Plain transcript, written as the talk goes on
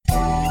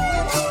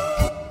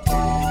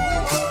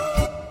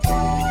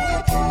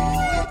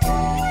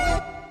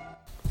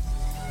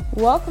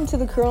Welcome to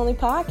the Crew Only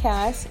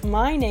Podcast.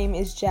 My name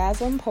is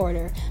Jaslyn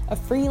Porter, a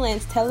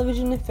freelance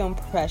television and film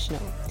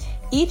professional.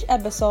 Each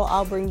episode,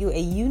 I'll bring you a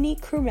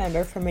unique crew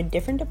member from a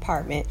different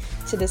department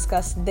to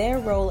discuss their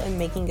role in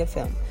making a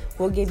film.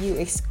 We'll give you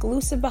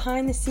exclusive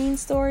behind-the-scenes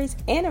stories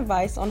and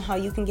advice on how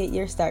you can get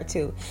your start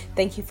too.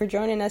 Thank you for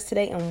joining us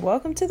today and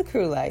welcome to the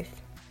Crew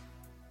Life.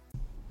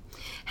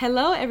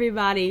 Hello,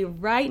 everybody.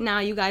 Right now,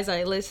 you guys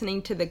are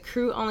listening to the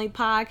Crew Only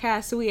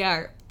Podcast. We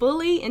are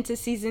fully into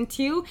season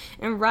 2,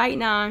 and right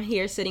now I'm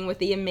here sitting with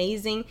the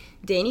amazing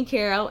Danny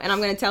Carroll, and I'm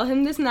going to tell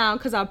him this now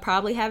because I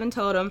probably haven't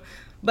told him,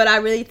 but I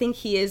really think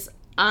he is,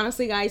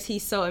 honestly guys,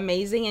 he's so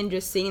amazing, and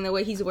just seeing the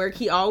way he's worked,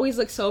 he always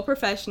looks so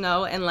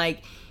professional, and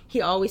like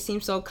he always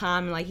seems so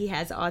calm and like he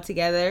has it all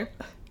together.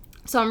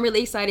 So I'm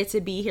really excited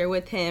to be here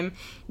with him.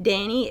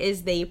 Danny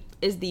is the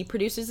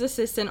producer's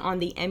assistant on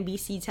the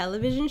NBC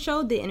television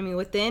show, The Enemy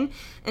Within.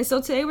 And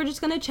so today we're just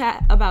going to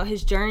chat about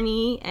his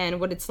journey and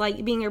what it's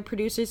like being a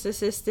producer's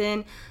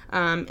assistant,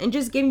 and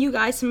just giving you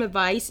guys some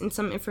advice and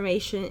some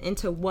information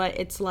into what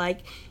it's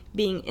like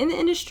being in the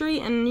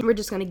industry, and we're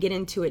just going to get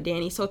into it,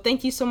 Danny. So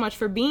thank you so much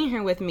for being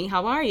here with me.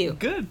 How are you?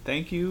 Good.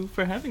 Thank you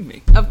for having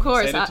me. Of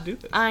course. I'm excited to do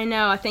this. I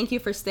know. Thank you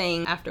for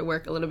staying after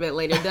work a little bit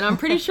later than I'm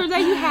pretty sure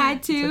that you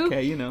had to. It's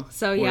okay, you know.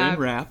 So we're yeah, in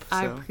wrap,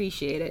 I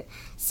appreciate it.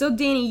 So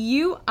Danny,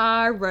 you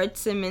are Rudd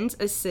Simmons'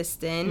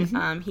 assistant.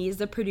 Mm-hmm. He is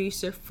the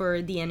producer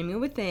for The Enemy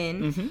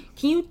Within. Mm-hmm.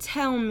 Can you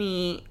tell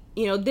me,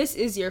 this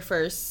is your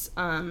first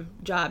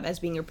job as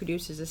being a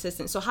producer's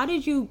assistant. So how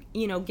did you,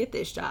 get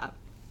this job?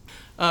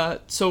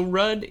 So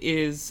Rudd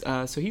is,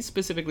 he's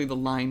specifically the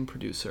line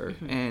producer,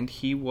 Mm-hmm. and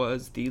he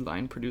was the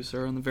line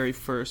producer on the very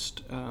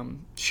first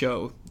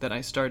show that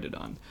I started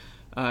on.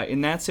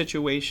 In that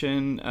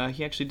situation,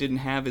 he actually didn't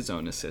have his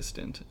own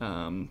assistant,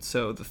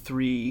 so the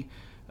three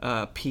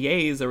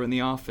PAs that were in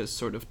the office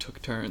sort of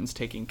took turns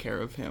taking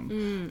care of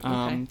him.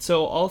 Okay.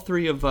 So all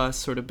three of us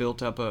sort of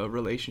built up a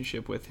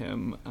relationship with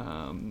him.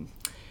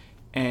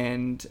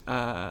 And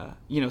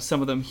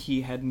some of them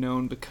he had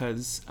known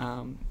because,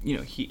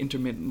 he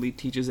intermittently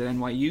teaches at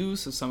NYU,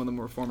 so some of them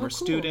were former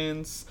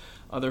students.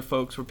 Other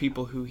folks were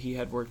people who he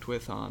had worked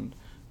with on,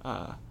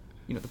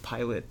 the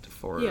pilot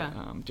for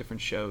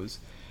different shows.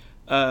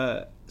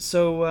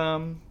 So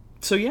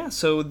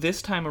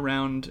this time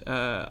around,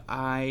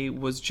 I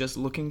was just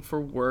looking for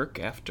work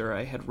after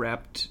I had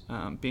wrapped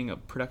being a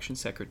production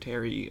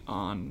secretary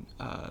on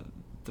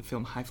the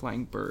film High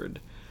Flying Bird.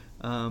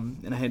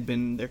 And I had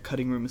been their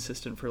cutting room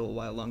assistant for a little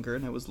while longer,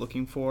 and I was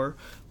looking for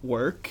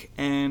work.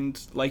 And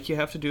like you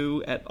have to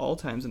do at all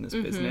times in this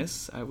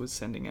business, I was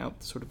sending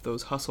out sort of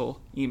those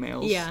hustle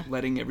emails,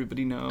 letting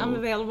everybody know. I'm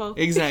available.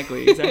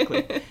 Exactly.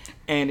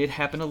 And it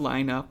happened to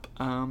line up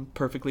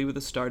perfectly with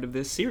the start of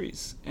this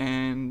series.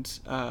 And,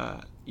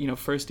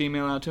 first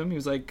email out to him, he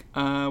was like,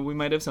 we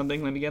might have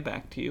something, let me get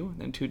back to you. And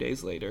then 2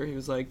 days later, he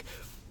was like,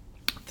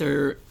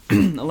 they're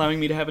allowing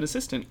me to have an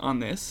assistant on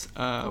this.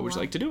 Would you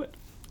like to do it?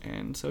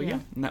 And so,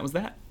 and that was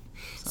that.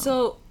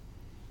 So,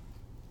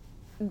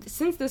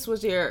 since this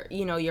was your,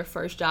 your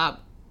first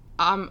job,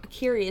 I'm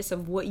curious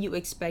of what you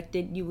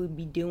expected you would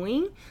be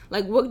doing.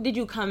 Like, what did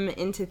you come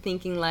into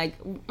thinking, like,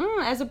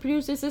 as a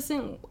producer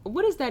assistant,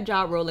 what is that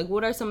job role? Like,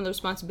 what are some of the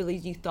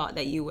responsibilities you thought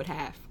that you would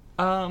have?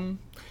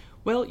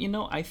 Well,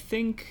 I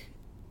think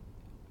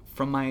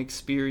from my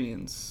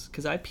experience,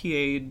 because I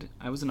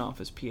was an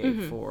office PA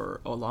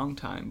for a long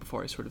time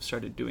before I sort of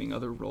started doing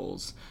other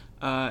roles.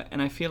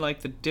 And I feel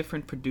like the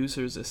different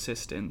producers'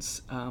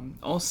 assistants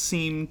all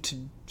seem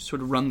to sort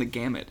of run the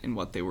gamut in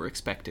what they were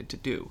expected to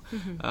do.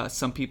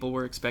 Some people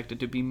were expected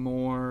to be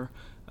more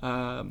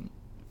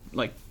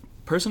like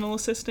personal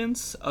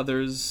assistants.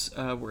 Others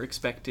were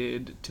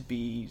expected to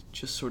be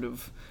just sort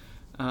of,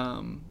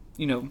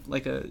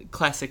 like a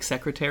classic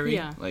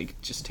secretary,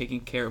 like just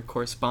taking care of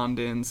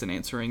correspondence and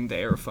answering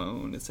their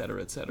phone, et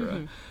cetera, et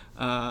cetera.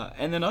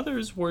 And then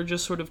others were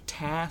just sort of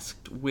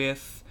tasked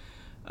with...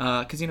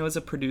 Because, as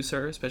a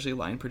producer, especially a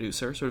line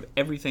producer, sort of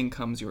everything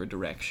comes your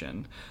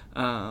direction.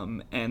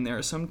 And there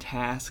are some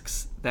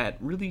tasks that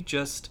really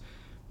just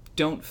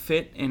don't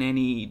fit in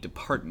any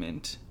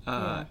department.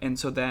 And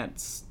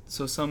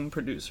so some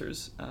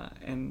producers,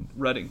 and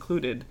Rudd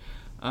included,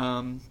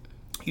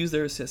 use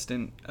their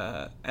assistant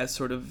as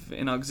sort of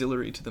an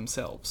auxiliary to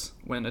themselves.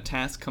 When a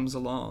task comes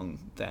along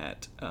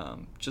that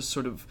just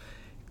sort of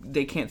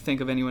they can't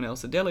think of anyone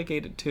else to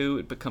delegate it to,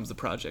 it becomes the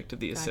project of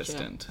the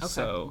assistant. Okay.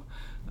 So,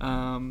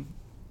 and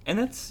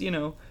that's,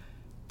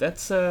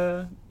 that's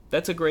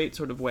a great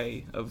sort of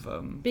way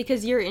of...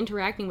 because you're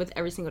interacting with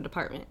every single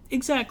department.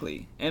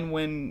 Exactly. And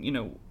when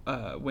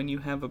you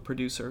have a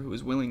producer who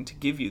is willing to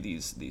give you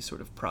these sort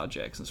of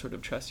projects and sort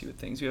of trust you with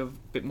things, you have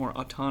a bit more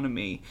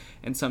autonomy,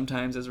 and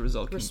sometimes as a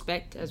result...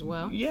 respect as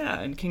well. Yeah,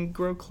 and can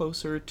grow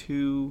closer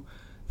to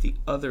the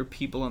other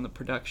people on the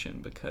production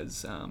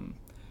because...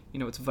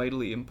 what's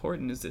vitally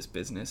important is this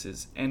business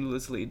is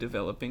endlessly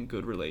developing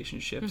good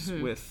relationships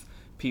with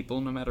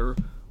people, no matter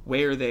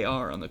where they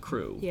are on the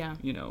crew. Yeah.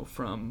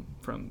 From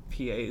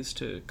PAs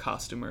to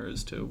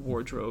costumers to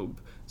wardrobe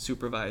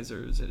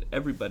supervisors,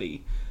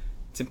 everybody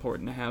it's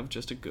important to have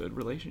just a good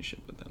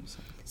relationship with them.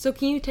 So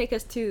can you take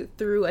us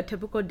through a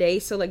typical day?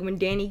 So like when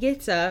Danny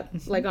gets up,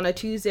 like on a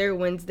Tuesday or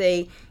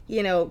Wednesday,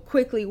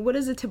 quickly, what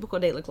does a typical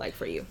day look like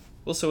for you?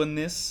 Well, so in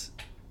this,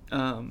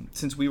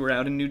 since we were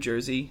out in New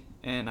Jersey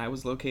and I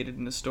was located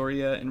in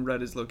Astoria and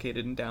Rudd is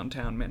located in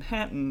downtown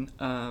Manhattan,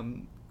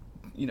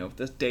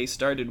 the day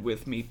started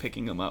with me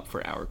picking him up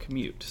for our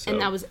commute. So, and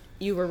that was,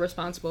 you were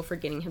responsible for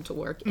getting him to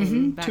work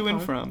and back to home?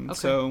 and from. Okay.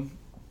 So,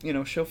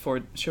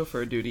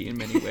 chauffeur duty in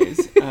many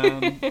ways.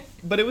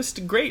 But it was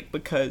great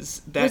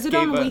because that was it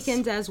gave on us...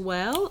 weekends as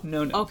well?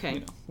 No.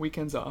 Okay.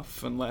 Weekends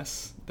off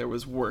unless there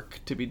was work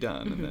to be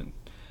done. And then,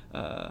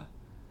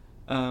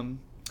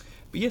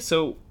 but yeah,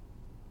 so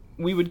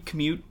we would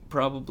commute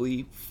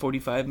probably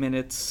 45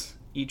 minutes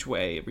each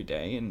way every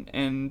day.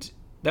 And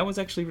that was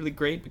actually really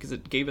great because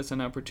it gave us an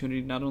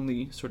opportunity to not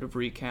only sort of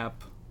recap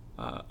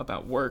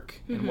about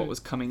work and what was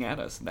coming at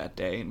us that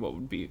day and what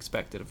would be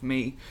expected of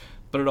me,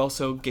 but it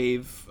also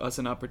gave us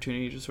an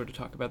opportunity to sort of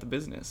talk about the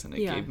business, and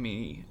it gave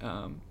me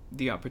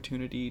the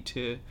opportunity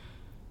to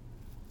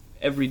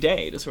every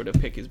day to sort of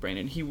pick his brain,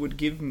 and he would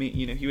give me,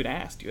 he would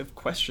ask, do you have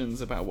questions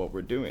about what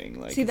we're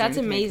doing? Like, see, that's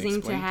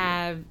amazing to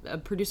have a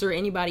producer or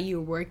anybody you're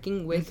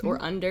working with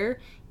or under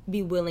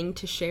be willing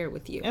to share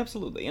with you.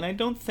 Absolutely. And I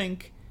don't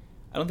think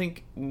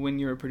when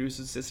you're a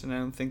producer's assistant, I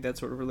don't think that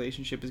sort of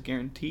relationship is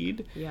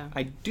guaranteed. Yeah.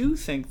 I do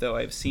think, though,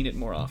 I've seen it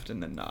more often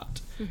than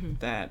not,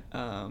 that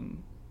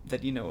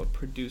a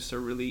producer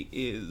really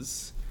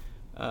is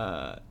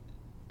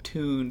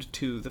tuned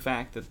to the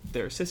fact that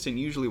their assistant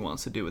usually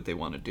wants to do what they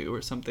want to do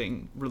or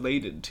something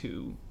related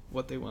to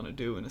what they want to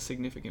do in a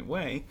significant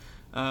way.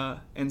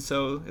 And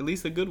so at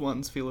least the good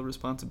ones feel a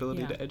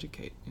responsibility to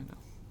educate,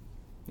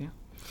 Yeah.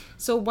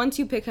 So once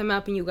you pick him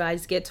up and you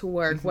guys get to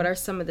work, what are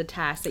some of the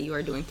tasks that you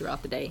are doing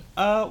throughout the day?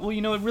 Well,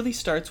 it really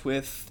starts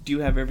with, do you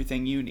have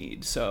everything you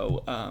need?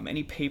 So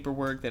any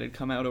paperwork that had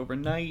come out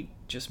overnight,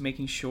 just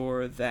making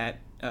sure that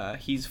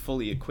he's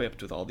fully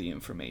equipped with all the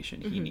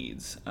information he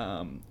needs.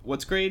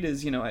 What's great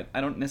is, I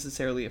don't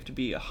necessarily have to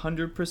be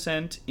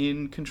 100%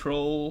 in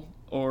control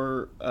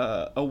or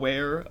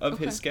aware of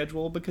his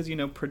schedule because,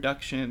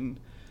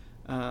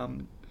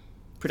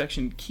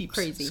 production keeps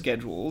crazy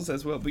schedules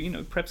as well.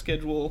 But, prep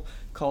schedule,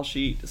 call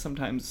sheet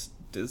sometimes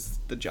does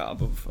the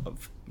job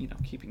of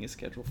keeping his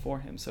schedule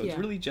for him. So it's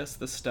really just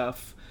the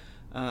stuff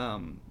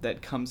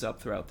that comes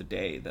up throughout the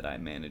day that I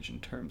manage in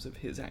terms of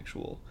his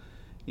actual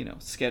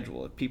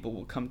schedule. If people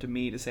will come to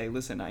me to say,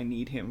 listen, I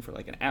need him for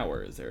like an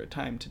hour. Is there a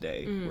time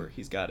today where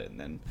he's got it? And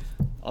then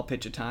I'll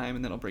pitch a time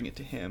and then I'll bring it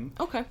to him.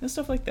 Okay. And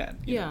stuff like that.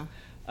 You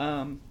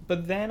know.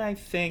 But then I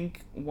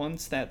think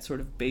once that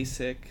sort of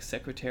basic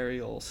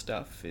secretarial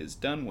stuff is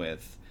done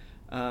with,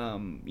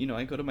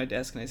 I go to my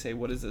desk and I say,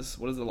 what is this?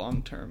 What is the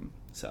long-term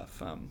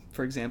stuff?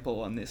 For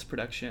example, on this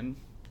production,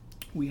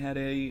 we had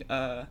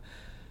a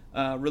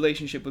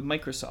relationship with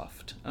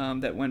Microsoft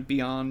that went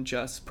beyond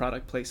just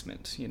product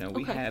placement.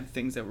 We had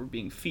things that were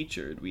being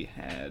featured. We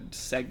had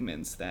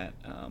segments that,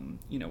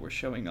 were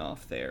showing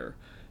off their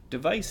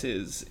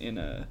devices in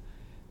a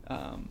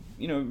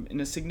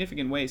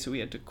significant way. So we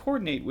had to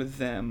coordinate with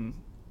them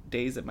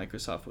days that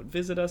Microsoft would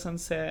visit us on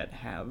set,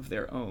 have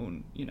their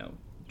own,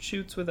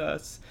 shoots with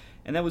us.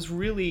 And that was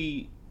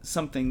really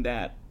something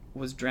that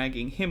was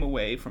dragging him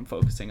away from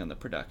focusing on the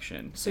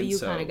production. So you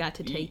kind of got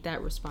to take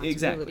that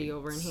responsibility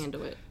over and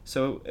handle it.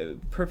 So a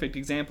perfect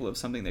example of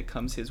something that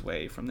comes his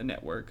way from the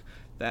network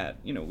that,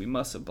 we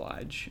must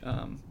oblige,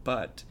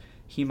 but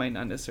he might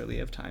not necessarily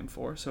have time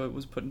for. So it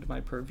was put into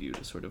my purview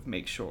to sort of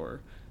make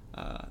sure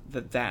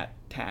that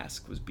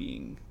task was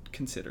being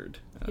considered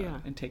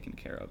and taken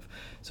care of.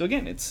 So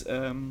again, it's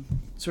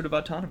sort of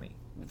autonomy,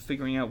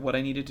 figuring out what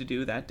I needed to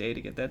do that day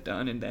to get that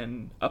done, and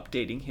then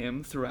updating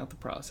him throughout the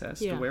process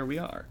to where we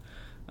are.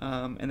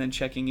 And then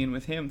checking in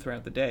with him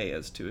throughout the day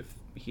as to if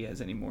he has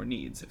any more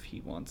needs, if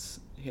he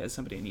has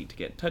somebody I need to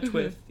get in touch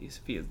with, if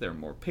is there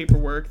more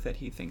paperwork that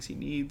he thinks he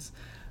needs.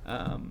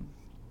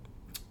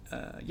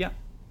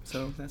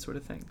 So that sort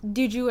of thing.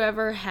 Did you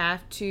ever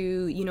have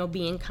to,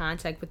 be in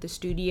contact with the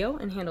studio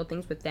and handle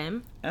things with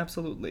them?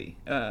 Absolutely.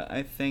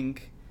 I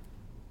think,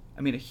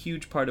 a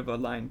huge part of a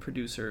line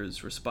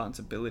producer's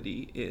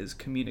responsibility is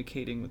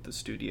communicating with the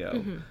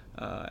studio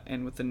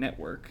and with the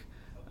network,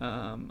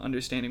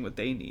 understanding what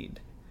they need.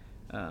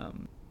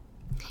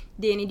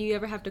 Danny, do you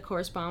ever have to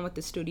correspond with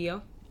the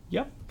studio?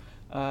 Yep.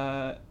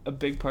 A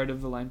big part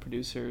of the line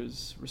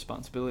producer's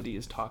responsibility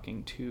is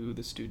talking to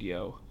the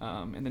studio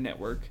and the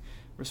network,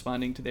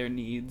 responding to their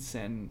needs,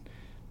 and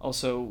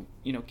also,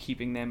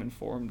 keeping them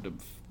informed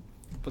of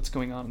what's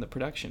going on in the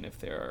production. If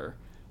there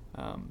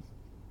are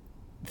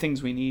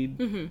things we need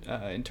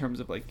in terms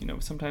of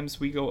sometimes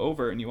we go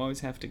over, and you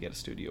always have to get a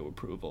studio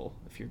approval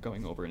if you're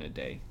going over in a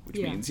day, which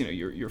means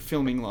you're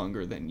filming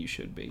longer than you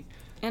should be.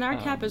 And our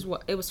cap is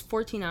what? It was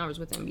 14 hours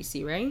with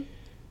NBC, right?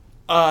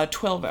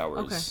 12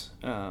 hours.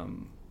 Okay.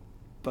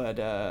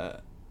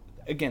 But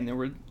again, there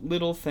were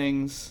little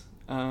things,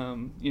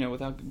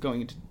 without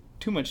going into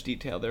too much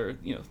detail, there,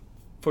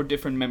 for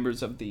different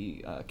members of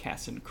the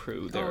cast and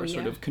crew, there are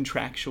sort of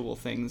contractual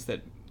things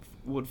that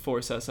would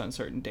force us on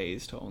certain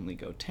days to only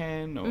go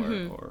 10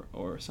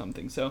 or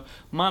something. So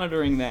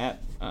monitoring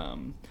that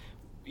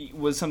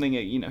was something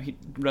that,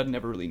 Rudd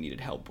never really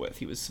needed help with.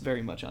 He was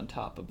very much on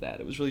top of that.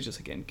 It was really just,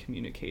 again,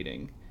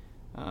 communicating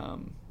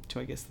to,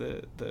 I guess,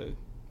 the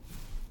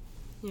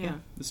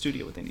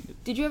studio what they needed.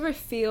 Did you ever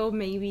feel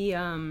maybe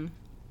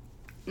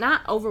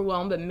not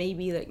overwhelmed, but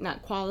maybe like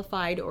not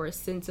qualified, or a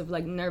sense of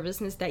like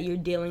nervousness that you're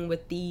dealing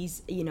with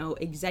these,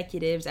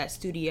 executives at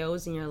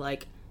studios, and you're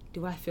like,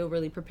 do I feel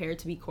really prepared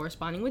to be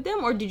corresponding with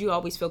them, or did you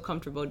always feel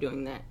comfortable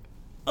doing that?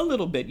 A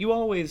little bit. You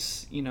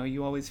always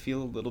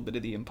feel a little bit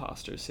of the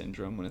imposter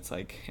syndrome when it's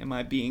like, am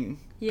I being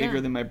bigger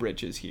than my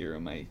britches here?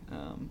 Am I?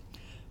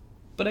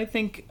 But I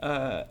think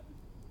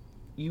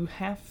you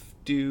have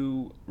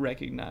to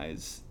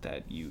recognize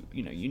that you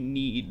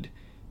need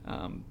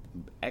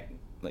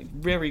like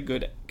very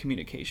good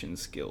communication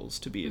skills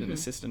to be an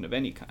assistant of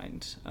any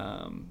kind,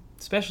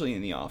 especially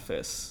in the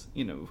office.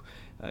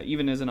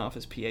 Even as an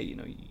office PA,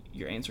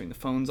 you're answering the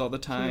phones all the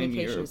time.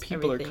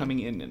 People are coming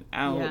in and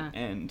out,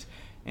 and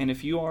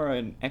if you are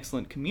an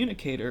excellent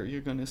communicator,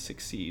 you're going to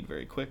succeed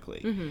very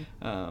quickly.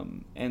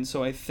 And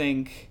so I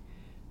think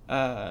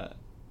I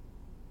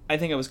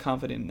was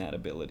confident in that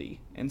ability,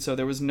 and so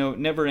there was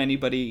never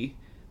anybody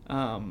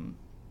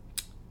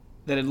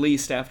that, at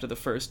least after the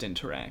first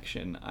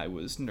interaction, I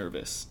was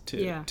nervous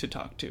to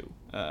talk to.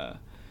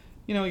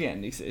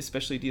 Again,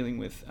 especially dealing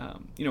with,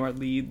 our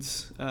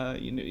leads,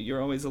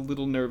 you're always a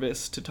little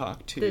nervous to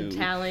talk to the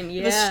talent,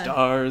 the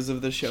stars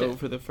of the show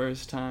for the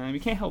first time. You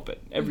can't help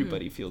it.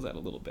 Everybody feels that a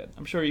little bit.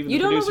 I'm sure even the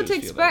producers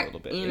feel that a little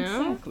bit.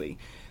 Exactly.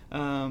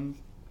 And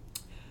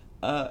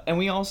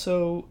we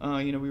also,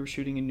 we were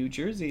shooting in New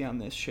Jersey on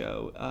this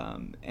show,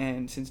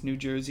 and since New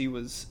Jersey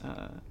was...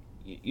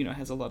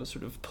 has a lot of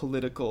sort of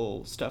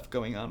political stuff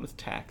going on with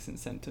tax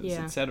incentives,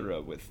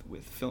 etc., with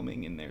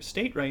filming in their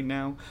state right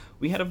now.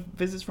 We had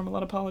visits from a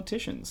lot of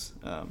politicians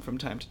from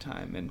time to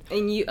time, and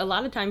a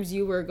lot of times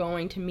you were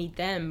going to meet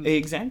them.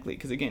 Exactly,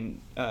 because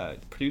again, the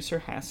producer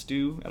has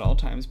to at all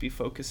times be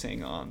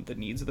focusing on the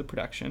needs of the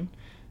production.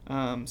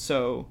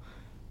 So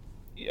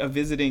a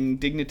visiting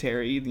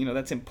dignitary,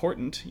 that's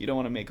important. You don't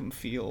want to make them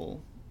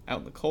feel out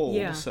in the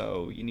cold,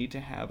 so you need to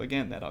have,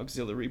 again, that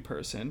auxiliary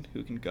person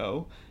who can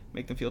go,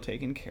 make them feel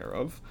taken care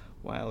of,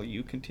 while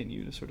you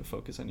continue to sort of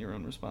focus on your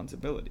own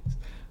responsibilities.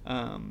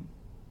 And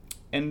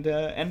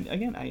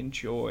again, I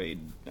enjoyed,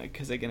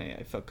 because again,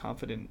 I felt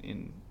confident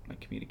in my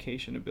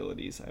communication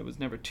abilities. I was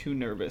never too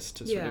nervous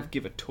to sort of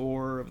give a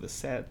tour of the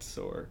sets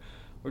or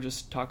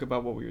just talk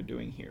about what we were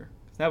doing here.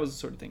 That was the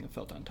sort of thing I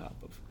felt on top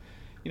of.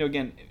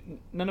 Again,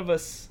 none of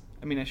us,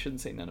 I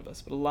shouldn't say none of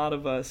us, but a lot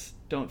of us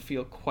don't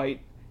feel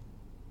quite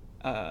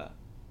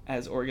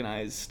as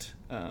organized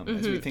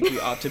as we think we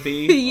ought to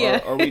be,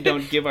 or we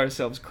don't give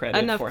ourselves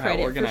credit for how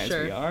organized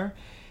we are.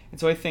 And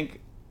so I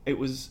think I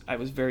was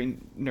very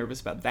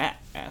nervous about that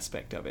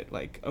aspect of it.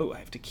 Like, I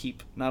have to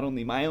keep not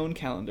only my own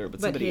calendar,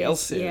 but somebody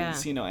else's.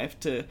 Yeah. I have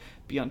to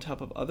be on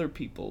top of other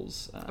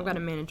people's. I've got to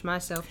manage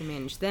myself and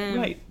manage them.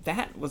 Right.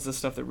 That was the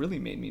stuff that really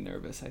made me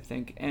nervous, I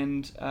think.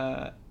 And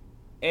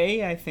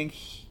I think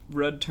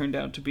Rudd turned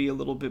out to be a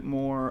little bit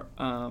more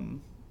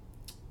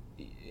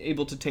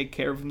able to take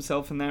care of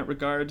himself in that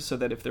regard, so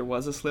that if there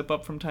was a slip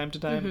up from time to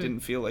time, it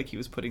didn't feel like he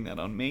was putting that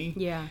on me.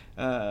 Yeah.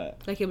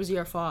 Like it was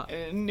your fault.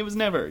 And it was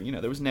never,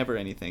 there was never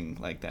anything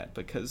like that,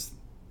 because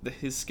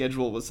his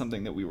schedule was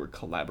something that we were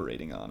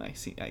collaborating on,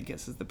 I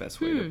guess is the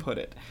best way to put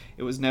it.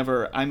 It was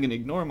never, I'm going to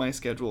ignore my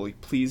schedule,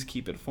 please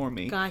keep it for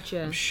me.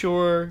 Gotcha. I'm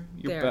sure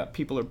you're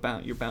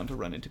bound to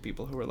run into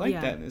people who are like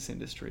that in this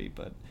industry,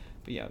 but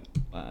yeah,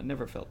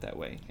 never felt that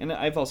way. And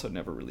I've also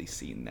never really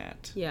seen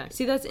that. Yeah.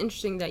 See, that's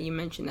interesting that you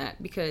mentioned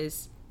that,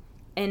 because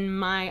in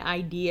my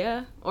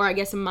idea, or I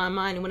guess in my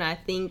mind, when I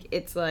think,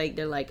 it's like,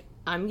 they're like,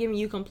 I'm giving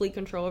you complete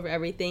control over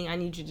everything. I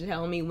need you to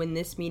tell me when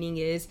this meeting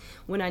is,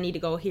 when I need to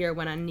go here,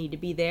 when I need to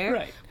be there.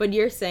 Right. But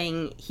you're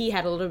saying he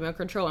had a little bit of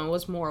control and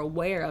was more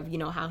aware of,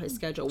 how his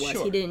schedule was.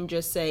 Sure. He didn't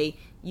just say,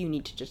 you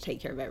need to just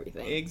take care of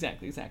everything.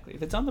 Exactly.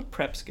 If it's on the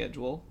prep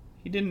schedule,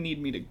 he didn't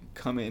need me to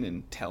come in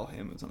and tell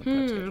him it was on the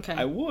prep schedule. Okay.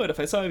 I would.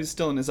 If I saw he was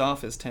still in his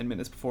office 10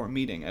 minutes before a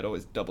meeting, I'd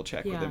always double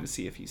check with him to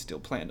see if he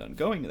still planned on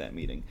going to that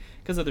meeting,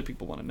 because other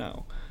people want to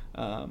know.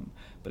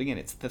 But again,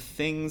 it's the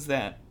things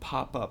that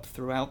pop up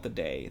throughout the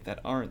day that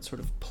aren't sort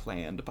of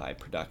planned by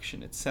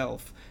production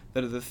itself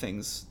that are the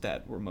things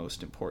that were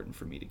most important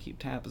for me to keep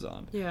tabs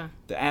on. Yeah.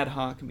 The ad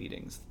hoc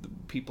meetings, the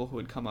people who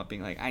would come up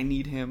being like, I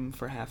need him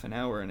for half an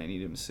hour and I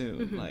need him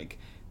soon. Like,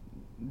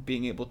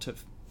 being able to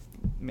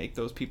make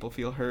those people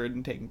feel heard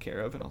and taken care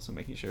of, and also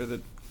making sure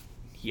that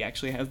he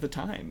actually has the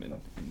time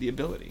and the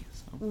ability.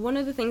 So. One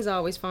of the things I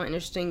always found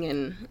interesting,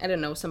 and I don't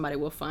know, somebody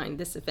will find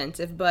this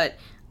offensive, but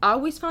I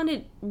always found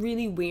it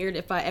really weird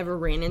if I ever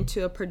ran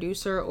into a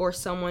producer or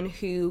someone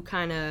who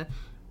kind of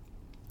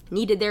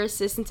needed their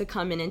assistant to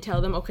come in and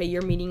tell them, okay,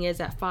 your meeting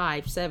is at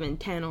 5, 7,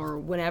 10, or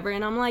whatever.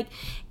 And I'm like,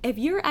 if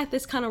you're at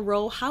this kind of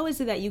role, how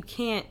is it that you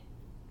can't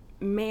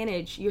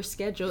manage your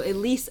schedule at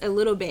least a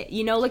little bit?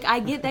 Like, I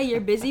get that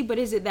you're busy, but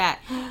is it that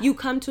you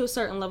come to a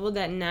certain level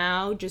that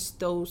now just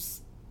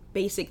those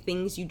basic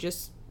things you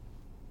just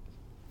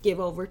give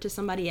over to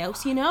somebody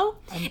else, you know?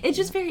 It's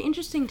just very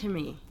interesting to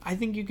me. I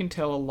think you can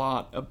tell a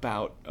lot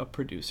about a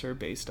producer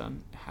based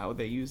on how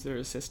they use their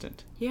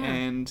assistant. Yeah.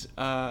 And,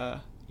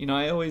 you know,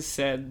 I always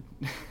said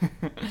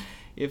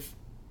if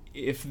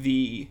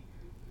the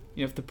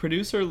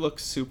producer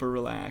looks super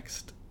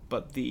relaxed,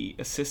 but the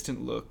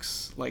assistant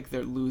looks like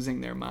they're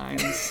losing their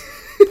minds,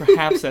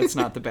 perhaps that's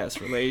not the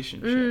best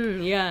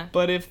relationship. Yeah.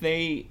 But if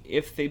they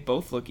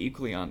both look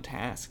equally on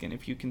task, and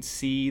if you can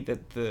see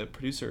that the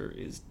producer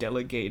is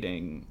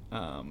delegating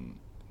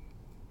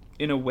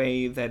in a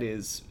way that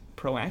is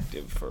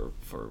proactive for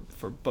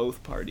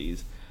both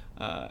parties,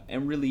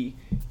 and really,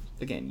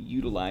 again,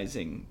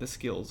 utilizing the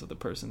skills of the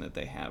person that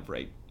they have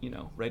right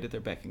at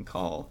their beck and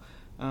call,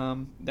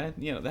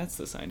 that's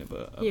the sign of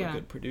a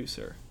good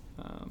producer.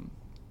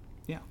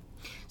 Yeah.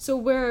 So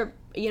we're,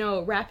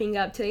 wrapping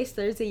up. Today's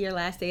Thursday. Your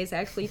last day is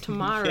actually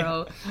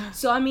tomorrow. Yeah.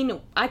 So, I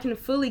mean, I can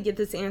fully get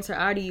this answer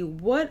out of you.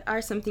 What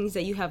are some things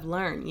that you have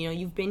learned?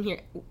 You've been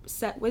here,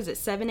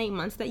 7-8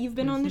 months that you've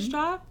been on this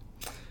job?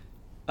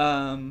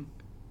 I'd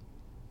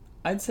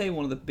say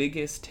one of the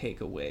biggest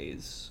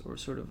takeaways, or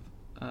sort of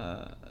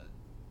one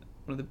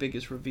of the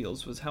biggest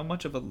reveals, was how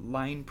much of a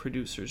line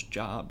producer's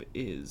job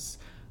is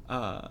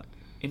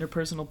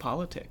interpersonal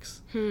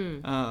politics.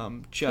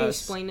 Can you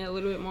explain it a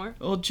little bit more?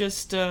 Well,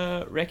 just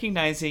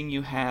recognizing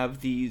you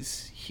have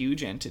these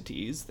huge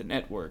entities, the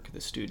network,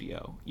 the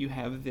studio. You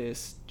have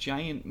this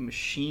giant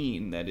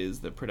machine that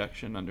is the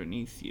production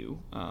underneath you,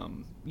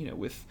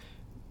 with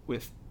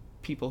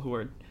people who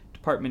are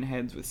department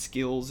heads with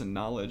skills and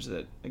knowledge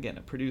that, again,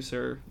 a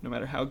producer, no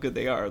matter how good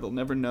they are, they'll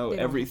never know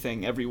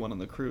everything everyone on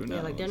the crew knows.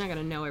 Yeah, like they're not going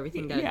to know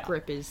everything that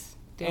Grip is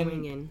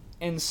doing.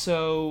 And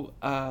so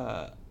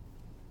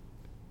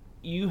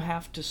you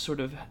have to sort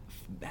of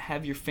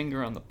have your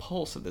finger on the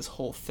pulse of this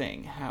whole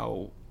thing,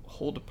 how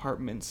whole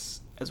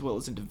departments as well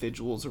as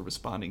individuals are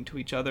responding to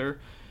each other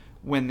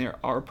when there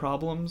are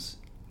problems,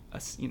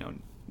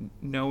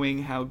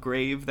 knowing how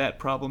grave that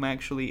problem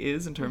actually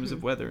is in terms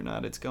of whether or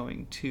not it's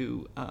going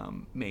to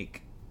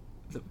making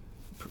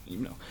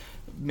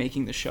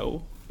the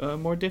show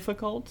more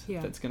difficult.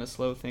 Yeah. That's going to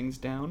slow things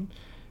down.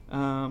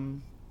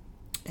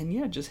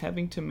 Just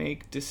having to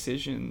make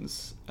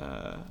decisions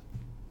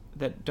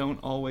that don't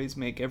always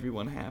make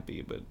everyone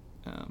happy, but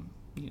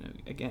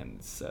again,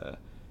 it's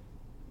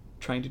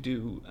trying to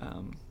do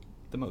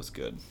the most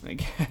good, I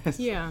guess.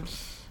 Yeah.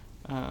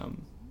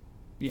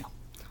 Yeah.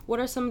 What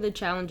are some of the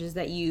challenges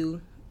that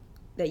you've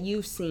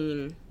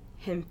seen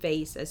him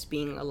face as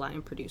being a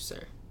line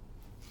producer?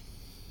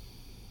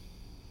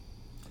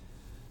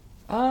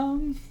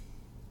 I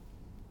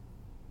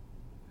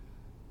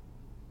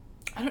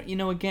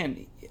don't.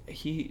 Again,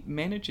 he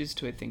manages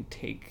to, I think,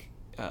 take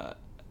a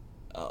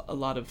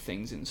lot of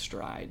things in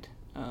stride,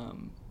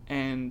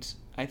 and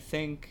I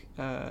think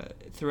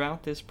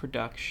throughout this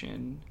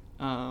production,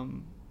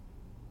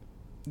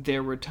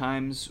 there were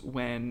times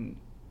when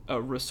a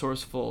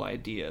resourceful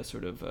idea,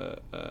 sort of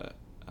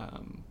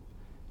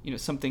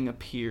something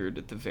appeared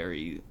at the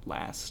very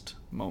last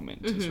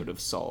moment to sort of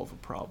solve a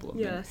problem.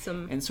 Yeah,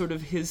 and sort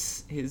of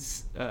his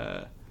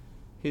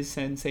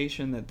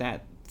sensation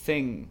that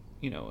thing,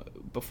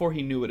 before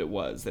he knew what it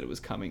was, that it was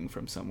coming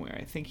from somewhere.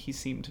 I think he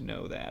seemed to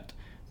know that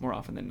more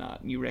often than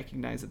not. And you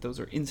recognize that those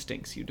are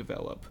instincts you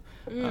develop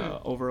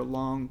over a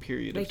long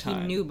period of time.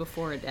 Like he knew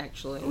before it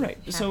actually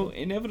happened. So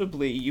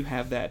inevitably you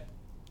have that,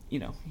 he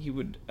had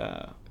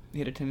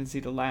a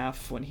tendency to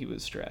laugh when he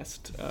was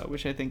stressed,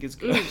 which I think is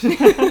good.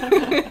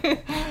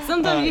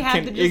 Sometimes you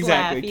have to just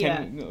laugh.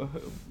 Yeah.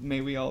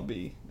 May we all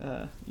be,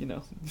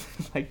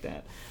 like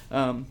that.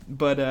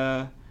 But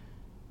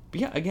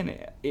yeah, again,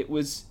 it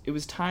was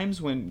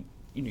times when,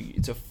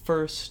 it's a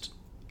first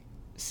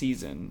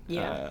season.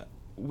 Yeah.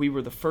 We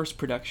were the first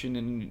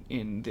production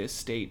in this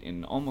state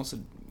in almost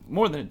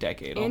more than a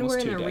decade, and almost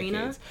we're 2 in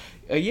decades.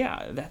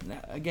 Arena. That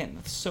again,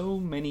 so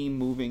many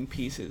moving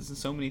pieces and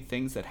so many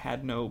things that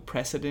had no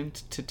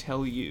precedent to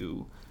tell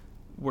you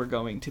we're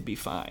going to be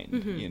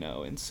fine,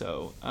 and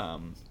so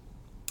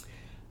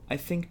I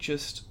think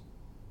just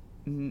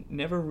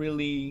never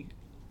really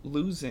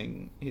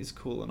losing his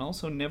cool, and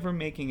also never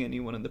making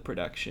anyone in the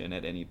production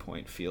at any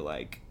point feel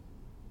like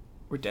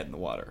we're dead in the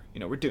water.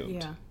 We're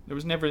doomed. Yeah. There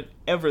was never,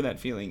 ever that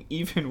feeling,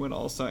 even when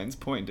all signs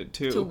pointed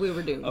to... So we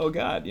were doomed. Oh,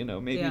 God,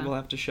 maybe we'll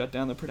have to shut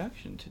down the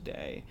production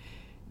today.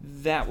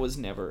 That was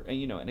never...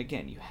 And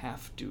again, you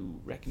have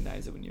to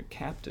recognize that when you're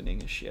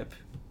captaining a ship,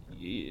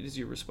 it is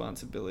your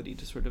responsibility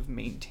to sort of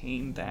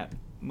maintain that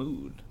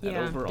mood, that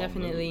overall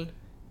definitely. mood.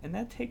 And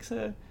that takes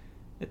a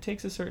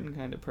certain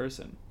kind of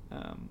person.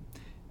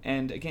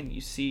 And again,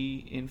 you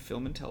see in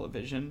film and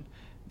television...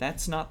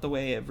 That's not the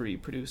way every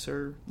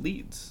producer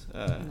leads.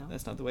 No.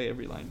 That's not the way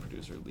every line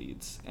producer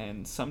leads.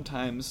 And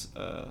sometimes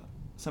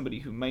somebody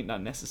who might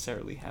not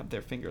necessarily have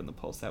their finger on the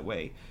pulse that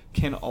way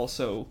can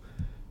also,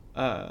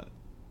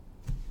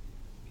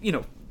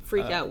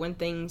 freak out when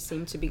things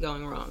seem to be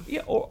going wrong.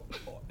 Yeah,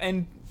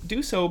 and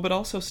do so, but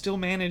also still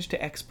manage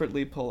to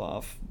expertly pull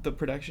off the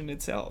production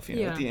itself. You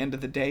know, at the end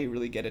of the day,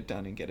 really get it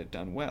done and get it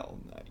done well.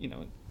 You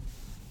know,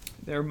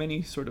 there are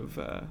many sort of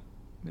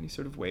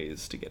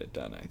ways to get it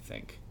done, I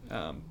think.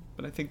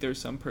 But I think there's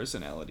some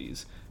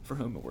personalities for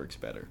whom it works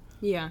better.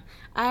 Yeah,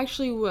 I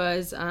actually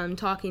was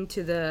talking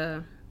to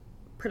the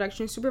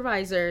production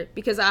supervisor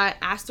because I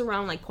asked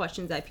around like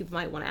questions that people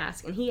might want to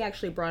ask, and he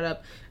actually brought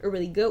up a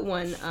really good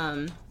one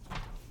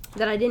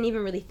that I didn't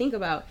even really think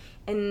about.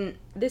 And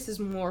this is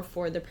more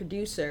for the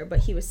producer, but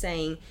he was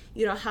saying,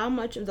 you know, how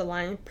much of the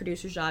line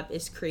producer's job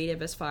is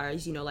creative as far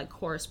as, you know, like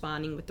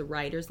corresponding with the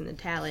writers and the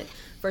talent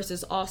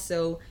versus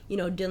also, you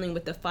know, dealing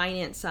with the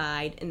finance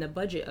side and the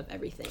budget of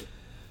everything.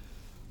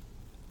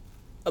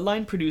 A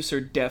line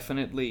producer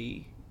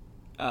definitely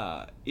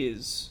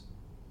is,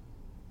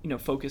 you know,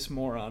 focused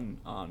more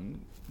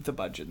on the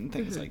budget and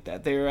things like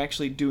that. They're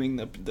actually doing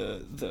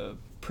the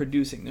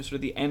producing. They're sort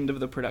of the end of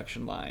the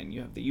production line.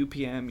 You have the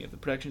UPM, you have the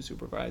production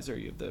supervisor,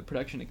 you have the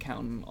production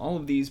accountant. All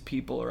of these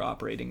people are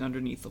operating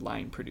underneath the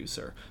line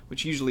producer,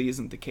 which usually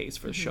isn't the case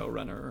for a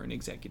showrunner or an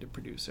executive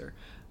producer.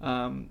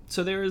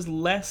 So there is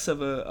less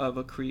of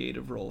a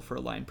creative role for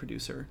a line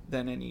producer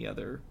than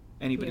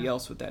anybody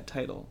else with that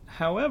title.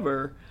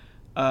 However,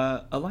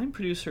 a line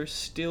producer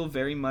still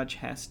very much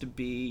has to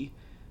be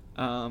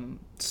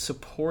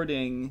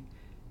supporting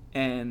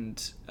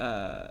and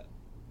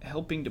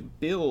helping to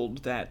build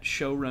that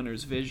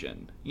showrunner's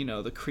vision, you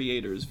know, the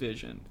creator's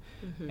vision.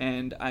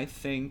 And I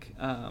think,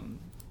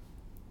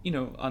 you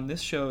know, on this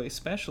show,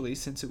 especially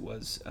since it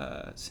was,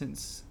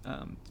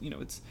 you know,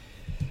 it's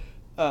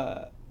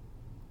a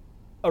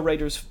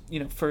writer's, you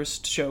know,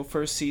 first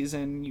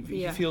season,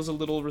 he feels a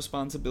little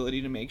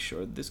responsibility to make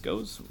sure this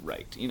goes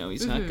right. You know,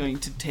 he's not going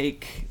to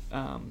take,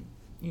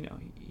 you know,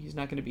 he's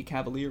not going to be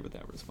cavalier with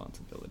that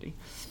responsibility.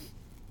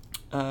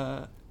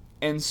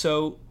 And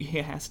so he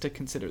has to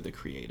consider the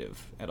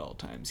creative at all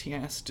times. He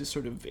has to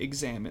sort of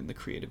examine the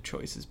creative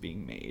choices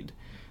being made,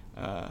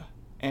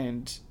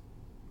 and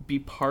be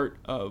part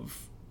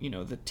of, you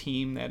know, the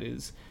team that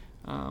is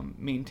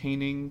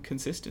maintaining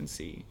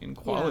consistency and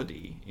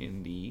quality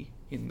in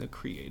the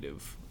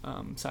creative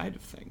side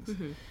of things.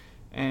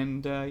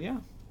 And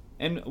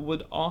and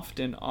would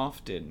often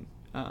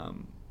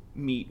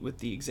meet with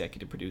the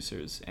executive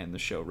producers and the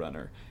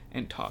showrunner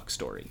and talk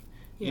story.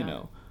 You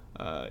know.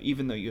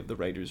 Even though you have the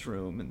writer's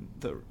room and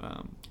the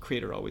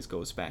creator always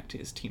goes back to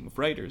his team of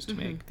writers to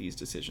make these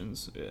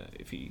decisions,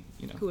 if he,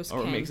 you know,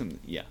 or makes them,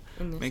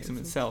 makes them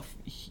himself.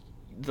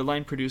 The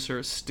line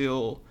producer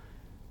still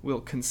will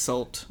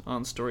consult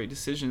on story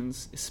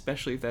decisions,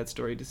 especially if that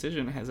story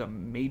decision has a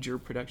major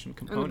production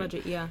component. On the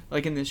budget,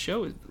 Like in this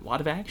show, a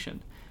lot of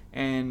action.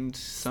 And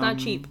some, it's not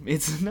cheap.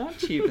 It's not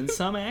cheap. And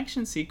some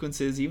action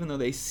sequences, even though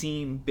they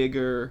seem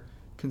bigger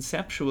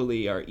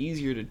conceptually, are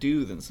easier to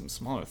do than some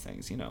smaller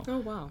things, you know. Oh,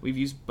 wow. We've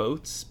used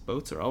boats.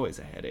 Boats are always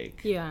a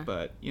headache. Yeah.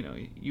 But, you know,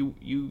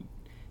 you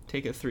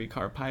take a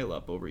 3-car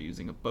pileup over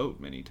using a boat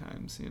many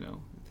times, you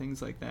know.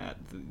 Things like that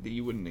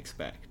you wouldn't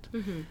expect.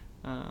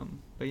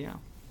 But yeah.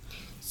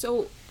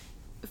 So,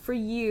 for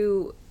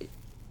you,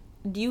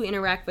 do you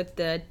interact with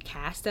the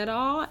cast at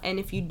all? And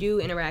if you do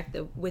interact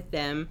with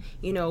them,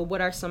 you know,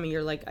 what are some of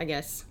your, like, I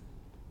guess,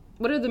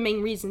 what are the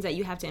main reasons that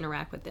you have to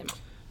interact with them?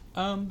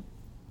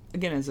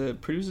 Again, as a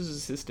producer's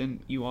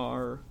assistant, you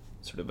are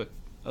sort of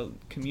a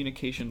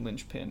communication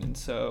linchpin, and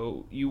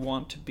so you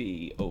want to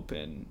be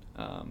open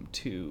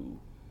to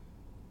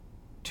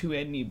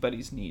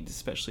anybody's needs,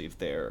 especially if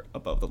they're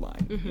above the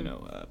line. You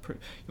know,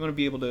 you want to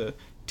be able to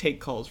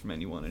take calls from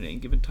anyone at any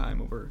given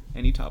time over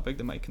any topic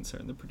that might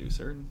concern the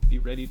producer, and be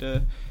ready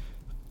to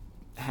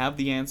have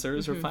the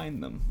answers or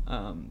find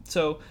them.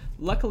 So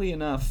luckily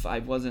enough, I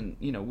wasn't,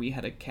 you know, we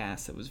had a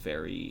cast that was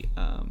very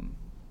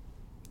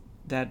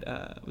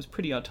was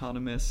pretty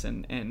autonomous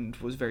and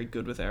was very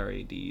good with our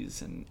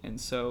ADs,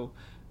 and so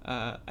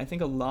I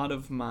think a lot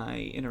of my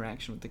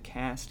interaction with the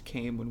cast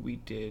came when we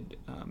did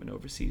an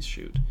overseas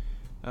shoot,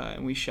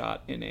 and we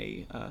shot in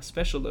a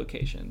special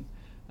location,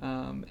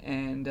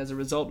 and as a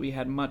result we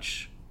had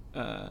much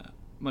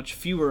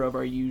fewer of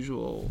our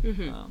usual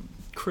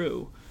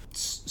crew,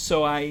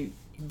 so I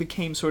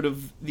became sort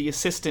of the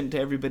assistant to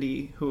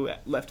everybody who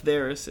left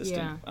their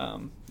assistant,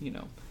 you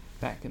know,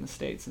 back in the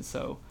States. And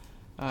so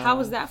how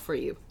was that for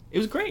you? It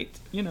was great.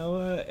 You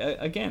know,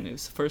 again, it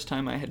was the first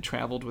time I had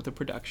traveled with a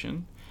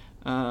production.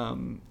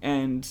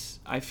 And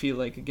I feel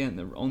like, again,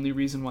 the only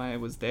reason why I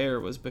was there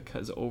was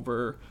because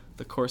over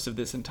the course of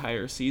this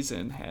entire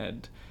season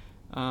had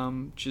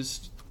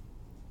just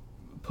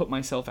put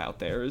myself out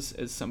there as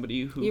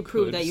somebody who you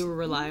proved that you were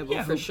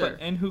reliable, for sure.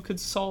 And who could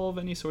solve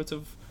any sorts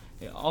of,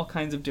 all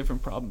kinds of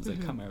different problems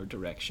that come our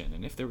direction.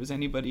 And if there was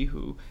anybody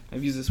who,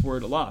 I've used this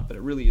word a lot, but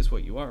it really is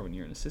what you are when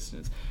you're an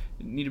assistant, is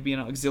you need to be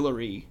an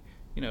auxiliary,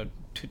 you know,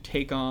 to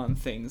take on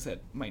things that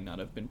might not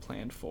have been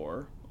planned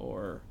for,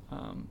 or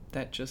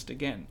that just,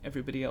 again,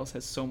 everybody else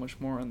has so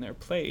much more on their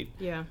plate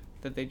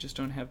that they just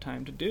don't have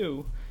time to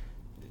do.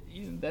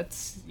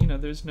 that's,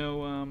 there's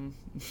no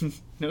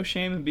no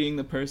shame in being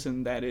the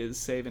person that is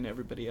saving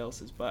everybody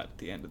else's butt at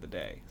the end of the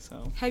day.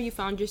 So have you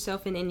found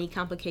yourself in any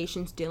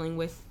complications dealing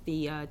with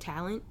the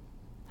talent?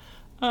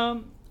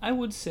 I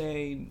would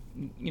say,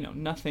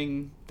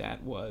 nothing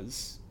that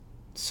was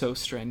so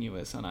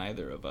strenuous on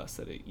either of us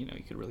that it, you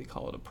could really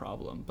call it a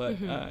problem. But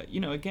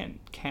again,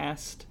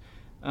 cast,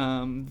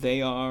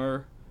 they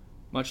are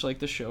much like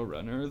the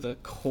showrunner, the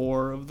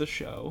core of the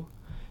show,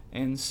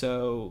 and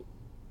so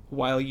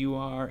while you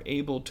are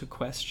able to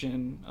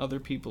question other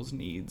people's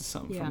needs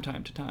from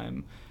time to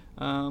time,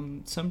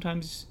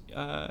 sometimes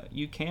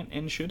you can't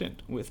and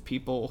shouldn't with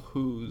people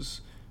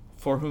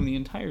for whom the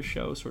entire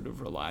show sort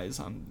of relies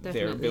on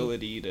their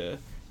ability to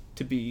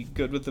be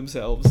good with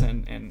themselves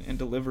and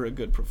deliver a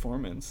good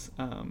performance.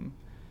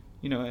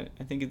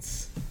 I think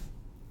it's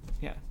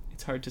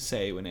hard to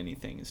say when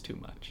anything is too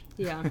much.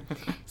 Yeah.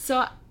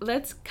 So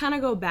let's kind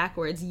of go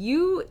backwards.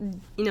 You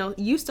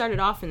started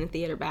off in the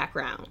theater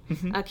background.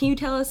 Mm-hmm. Can you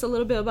tell us a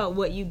little bit about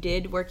what you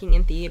did working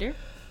in theater?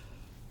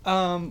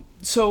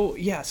 So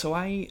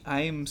I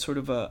am sort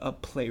of a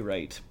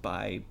playwright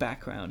by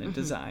background and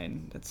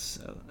design. That's,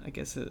 I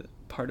guess, a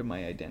part of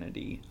my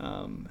identity.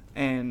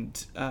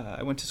 And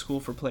I went to school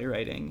for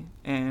playwriting,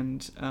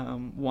 and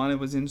while I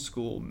was in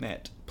school,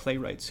 met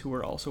playwrights who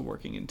were also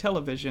working in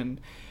television.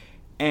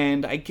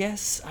 And I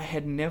guess I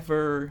had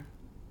never,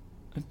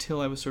 until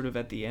I was sort of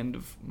at the end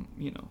of,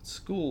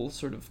 school,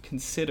 sort of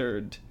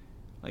considered,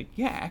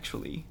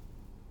 actually,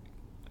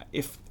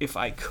 if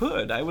I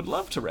could, I would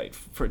love to write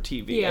for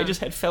TV. Yeah. I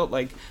just had felt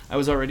like I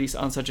was already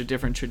on such a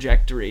different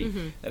trajectory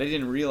that I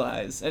didn't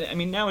realize. I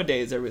mean,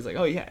 nowadays everybody's like,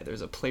 oh yeah,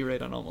 there's a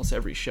playwright on almost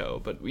every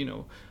show. But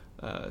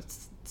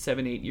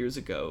 7-8 years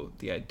ago,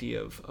 the idea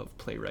of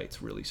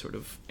playwrights really sort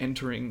of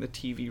entering the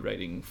TV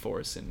writing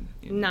force in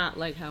not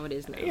like how it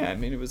is now. Yeah, I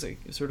mean, it was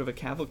sort of a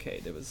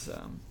cavalcade. It was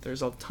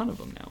there's a ton of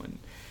them now,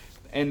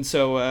 and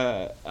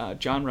so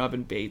John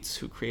Robin Bates,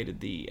 who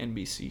created the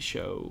NBC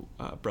show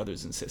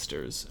Brothers and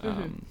Sisters,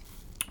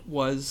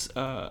 was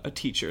a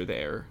teacher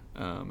there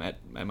at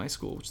my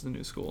school, which is the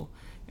new school,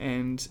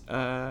 and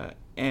I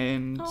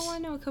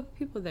know a couple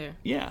people there.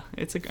 Yeah,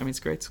 it's a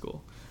great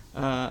school.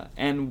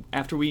 And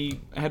after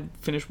we had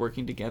finished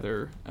working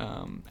together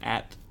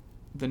at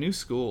the new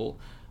school,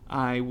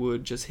 I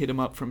would just hit him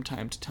up from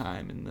time to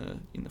time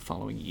in the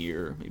following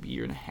year, maybe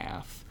year and a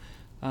half.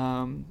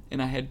 And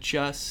I had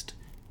just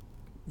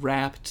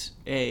wrapped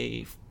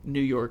a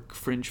New York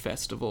Fringe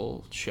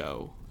Festival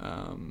show,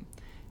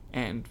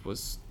 and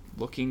was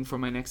looking for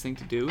my next thing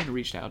to do, and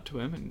reached out to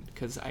him, and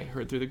because I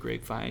heard through the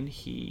grapevine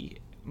he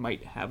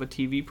might have a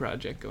TV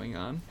project going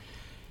on.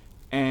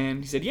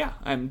 And he said, yeah,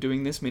 I'm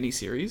doing this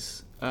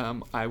miniseries.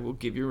 I will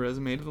give your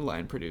resume to the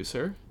line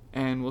producer,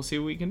 and we'll see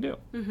what we can do.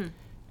 Mm-hmm.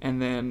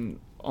 And then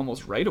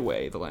almost right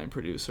away, the line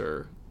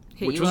producer,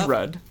 which was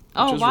Rudd,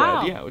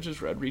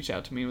 reached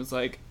out to me and was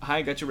like, hi,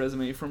 I got your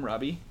resume from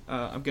Robbie.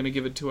 I'm going to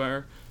give it to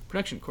our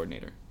production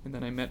coordinator. And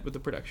then I met with the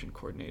production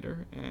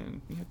coordinator,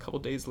 and a couple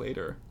days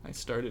later, I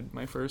started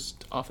my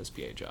first office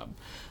PA job.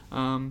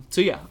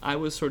 I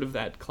was sort of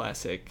that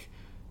classic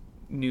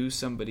knew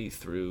somebody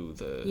through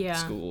the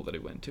school that I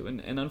went to.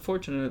 And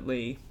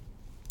unfortunately,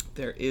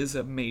 there is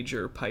a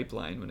major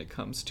pipeline when it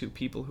comes to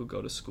people who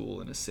go to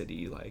school in a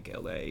city like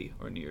LA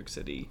or New York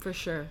City. For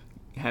sure.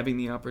 Having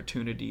the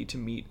opportunity to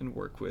meet and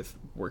work with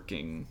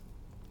working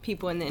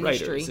people in the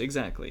industry. Writers,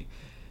 exactly.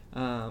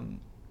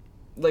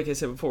 Like I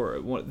said before,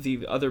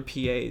 the other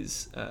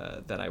PAs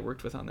that I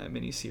worked with on that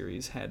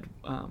miniseries had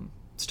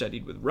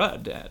studied with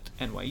Rudd at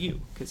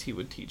NYU, because he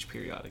would teach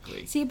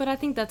periodically. See, but I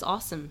think that's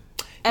awesome.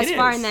 As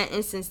far in that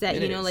instance that,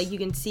 you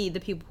can see the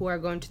people who are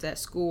going to that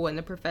school and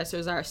the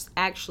professors are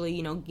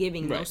actually,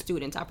 giving those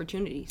students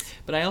opportunities.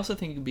 But I also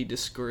think it can be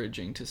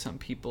discouraging to some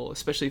people,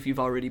 especially if you've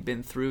already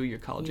been through your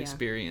college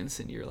experience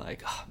and you're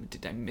like, oh,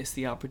 did I miss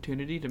the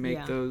opportunity to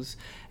make those?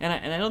 And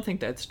I don't think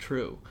that's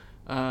true.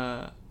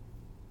 One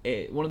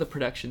of the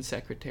production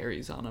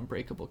secretaries on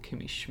Unbreakable,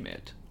 Kimmy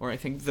Schmidt, or I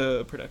think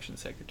the production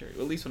secretary,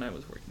 at least when I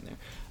was working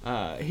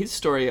there, his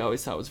story I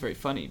always thought was very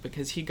funny,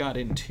 because he got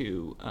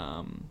into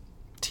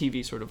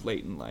TV sort of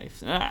late in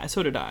life.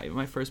 So did I.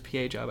 My first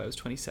PA job, I was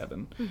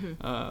 27,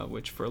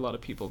 which for a lot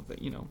of people,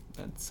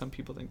 that some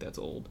people think that's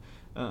old.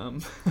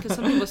 Because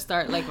some people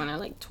start when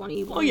they're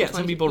 21. Oh yeah,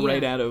 some people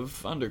right out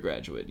of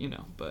undergraduate,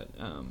 but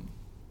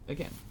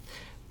again,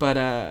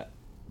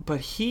 but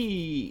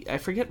he, I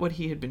forget what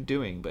he had been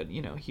doing, but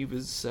he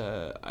was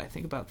I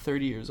think about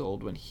 30 years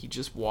old when he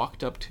just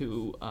walked up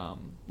to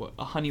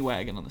a honey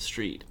wagon on the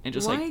street and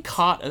just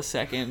caught a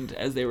second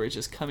as they were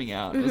just coming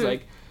out. It was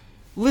like,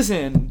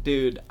 listen,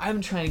 dude, I've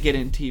been trying to get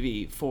in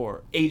TV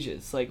for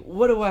ages.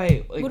 What do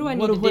I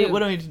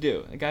need to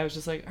do? The guy was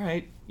just like, all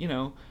right,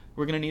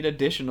 we're gonna need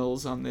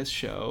additionals on this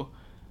show.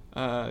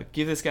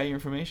 Give this guy your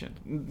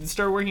information.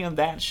 Start working on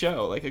that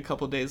show a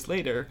couple days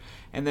later,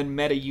 and then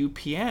met a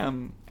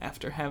UPM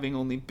after having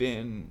only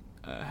been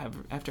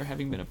after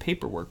having been a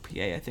paperwork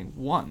PA, I think,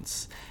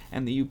 once.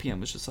 And the UPM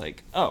was just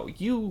like, oh,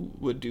 you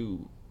would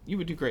do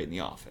would do great in the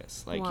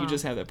office. Like, Wow. you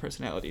just have that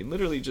personality. And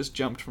literally just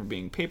jumped from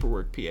being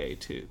paperwork PA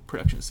to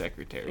production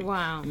secretary.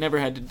 Wow. And never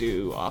had to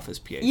do office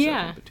PA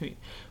stuff in between.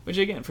 Which,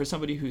 again, for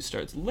somebody who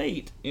starts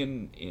late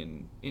in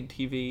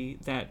TV,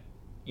 that,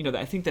 you know,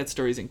 I think that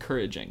story is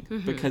encouraging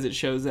because it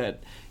shows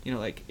that, you know,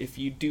 like, if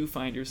you do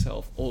find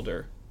yourself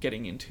older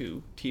getting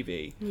into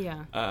TV,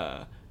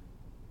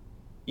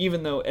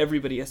 even though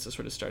everybody has to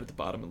sort of start at the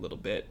bottom a little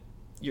bit,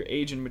 your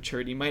age and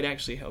maturity might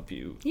actually help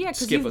you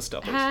skip a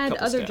step. Had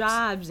other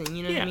jobs, and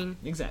you know what I mean.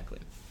 Exactly.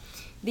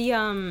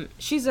 The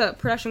she's a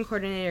production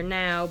coordinator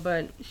now,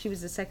 but she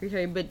was a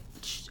secretary. But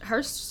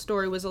her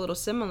story was a little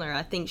similar.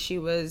 I think she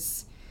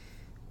was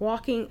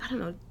walking, I don't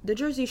know, the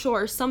Jersey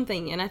Shore or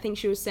something, and I think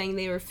she was saying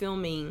they were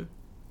filming.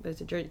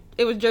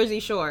 It was Jersey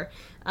Shore.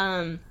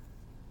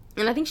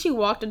 And I think she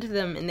walked into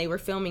them and they were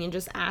filming and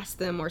just asked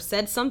them or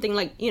said something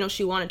like, you know,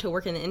 she wanted to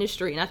work in the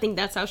industry. And I think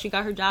that's how she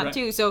got her job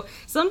too. So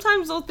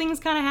sometimes those things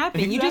kind of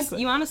happen.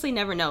 Exactly. You honestly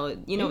never know.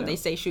 You know what they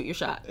say, shoot your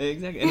shot.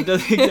 Exactly. And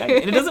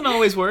it doesn't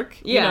always work.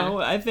 You know,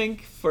 I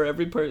think for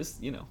every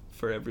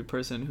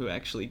person who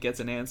actually gets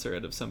an answer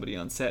out of somebody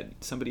on set,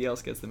 somebody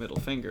else gets the middle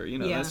finger. You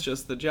know, that's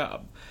just the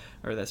job.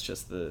 Or that's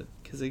just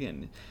because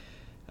again,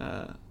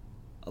 a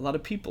lot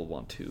of people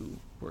want to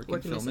work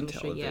in film and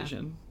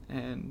television.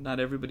 And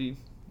not everybody,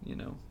 you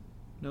know,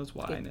 knows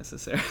why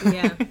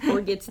necessarily.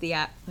 Or gets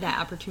that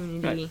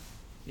opportunity. Right.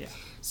 Yeah.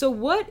 So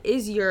what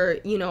is your,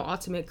 you know,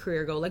 ultimate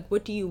career goal? Like,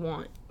 what do you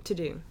want to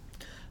do?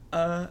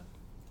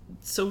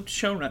 So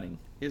show running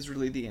is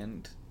really the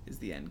end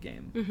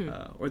game,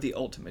 or the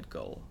ultimate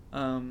goal.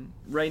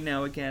 Right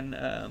now,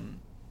 again,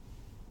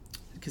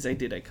 because I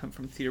come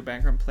from theater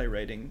background,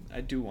 playwriting, I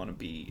do want to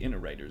be in a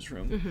writer's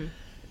room.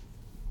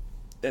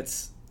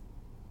 That's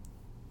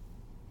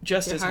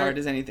just as hard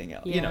as anything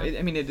else. You know,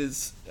 I mean, it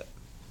is.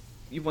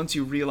 Once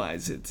you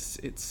realize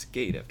it's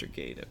gate after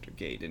gate after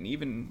gate, and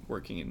even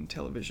working in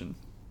television,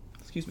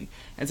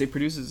 as a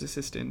producer's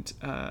assistant,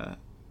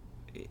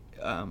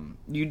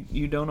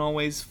 you don't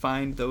always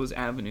find those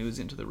avenues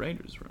into the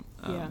writer's room.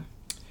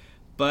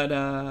 But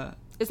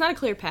it's not a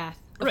clear path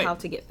of how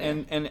to get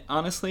there. And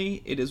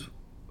honestly, it is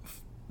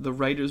the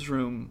writer's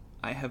room.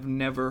 I have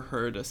never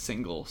heard a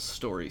single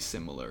story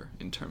similar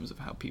in terms of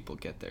how people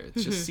get there. It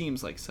just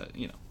seems like,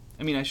 you know,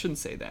 I mean, I shouldn't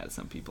say that.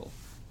 Some people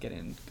get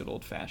in good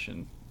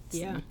old-fashioned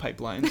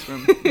pipelines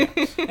from...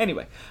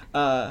 Anyway.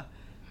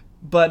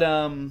 But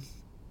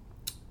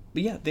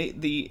yeah,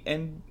 the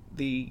end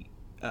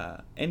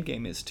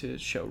game is to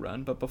show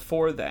run. But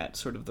before that,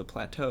 sort of the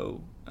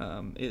plateau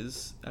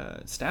is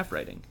staff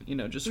writing. You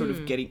know, just sort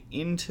of getting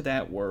into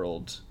that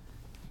world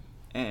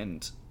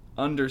and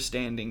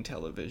understanding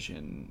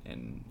television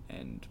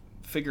and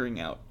figuring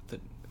out the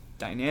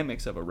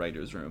dynamics of a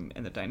writer's room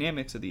and the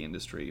dynamics of the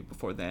industry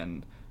before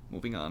then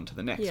moving on to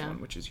the next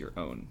one, which is your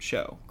own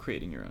show,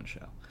 creating your own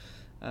show.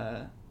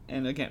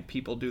 And again,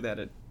 people do that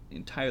at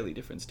entirely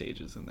different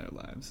stages in their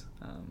lives.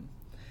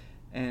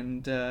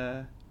 And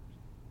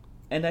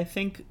I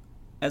think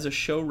as a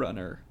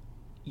showrunner,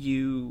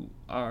 you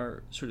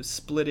are sort of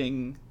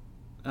splitting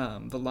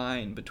the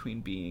line between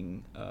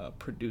being a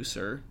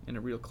producer in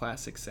a real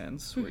classic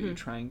sense, where you're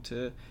trying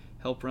to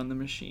help run the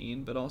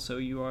machine, but also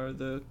you are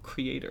the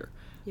creator.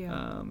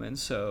 And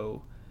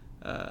so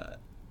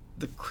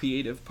the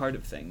creative part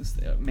of things,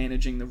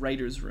 managing the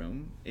writer's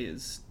room,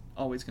 is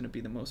always going to be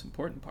the most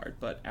important part.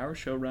 But our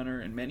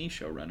showrunner and many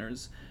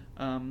showrunners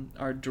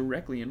are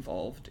directly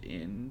involved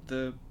in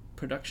the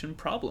production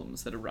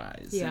problems that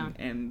arise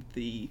and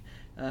the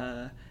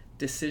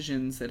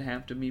decisions that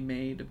have to be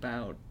made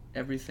about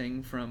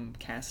everything from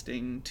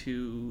casting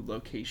to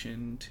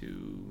location to,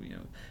 you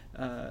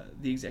know,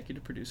 the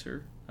executive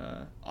producer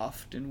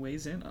often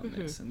weighs in on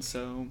this, and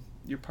so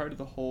you're part of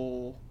the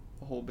whole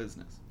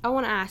business. I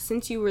want to ask,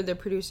 since you were the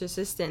producer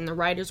assistant and the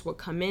writers would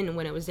come in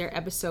when it was their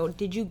episode,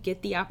 did you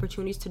get the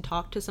opportunities to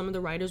talk to some of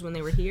the writers when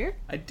they were here?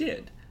 I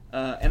did,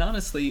 and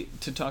honestly,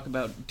 to talk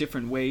about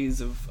different ways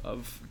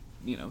of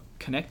you know,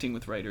 connecting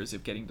with writers,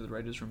 if getting to the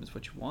writer's room is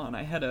what you want.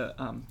 I had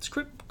a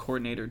script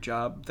coordinator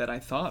job that I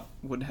thought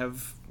would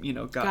have, you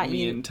know, got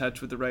me in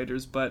touch with the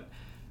writers, but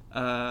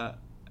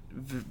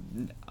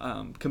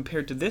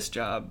compared to this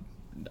job,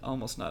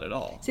 almost not at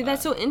all. See,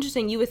 that's so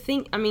interesting. You would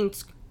think, I mean,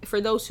 for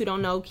those who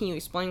don't know, can you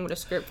explain what a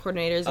script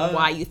coordinator is and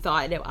why you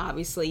thought it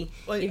obviously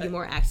give you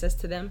more access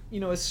to them? You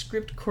know, a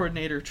script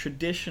coordinator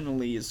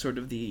traditionally is sort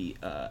of the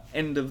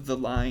end of the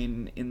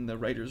line in the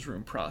writer's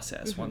room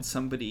process. Once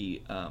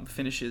somebody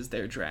finishes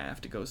their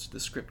draft, it goes to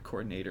the script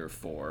coordinator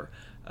for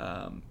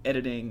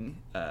editing,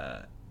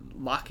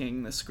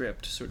 locking the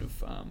script, sort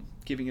of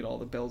giving it all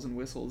the bells and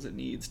whistles it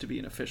needs to be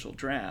an official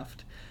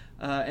draft,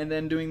 and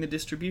then doing the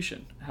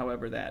distribution,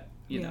 however that,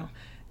 you know.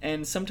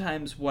 And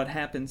sometimes what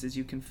happens is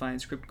you can find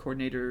script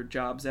coordinator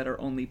jobs that are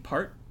only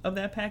part of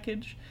that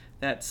package,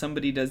 that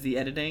somebody does the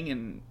editing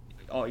and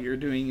all you're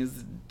doing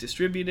is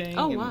distributing.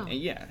 And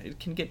yeah,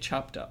 it can get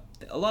chopped up.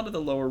 A lot of the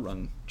lower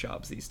rung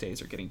jobs these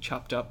days are getting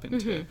chopped up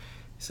into,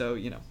 so,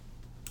 you know,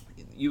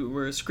 you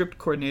were a script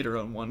coordinator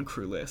on one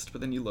crew list,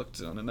 but then you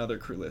looked on another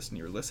crew list and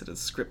you were listed as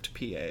script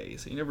PA,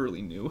 so you never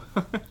really knew.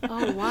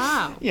 Oh,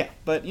 wow. Yeah,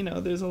 but, you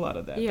know, there's a lot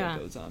of that Yeah. that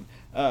goes on.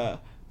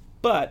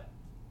 But,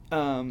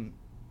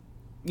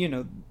 you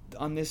know,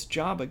 on this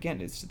job,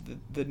 again, it's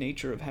the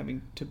nature of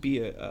having to be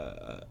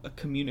a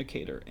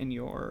communicator and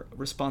your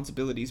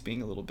responsibilities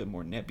being a little bit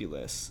more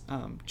nebulous,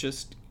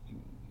 just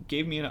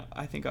gave me,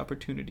 I think,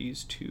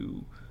 opportunities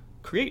to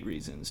create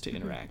reasons to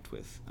interact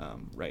with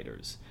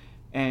writers.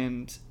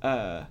 And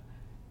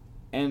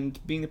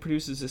being the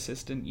producer's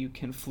assistant, you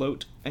can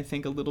float, I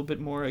think, a little bit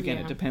more. Again,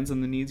 Yeah. it depends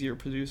on the needs of your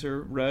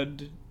producer.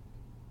 Rudd,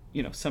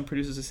 you know, some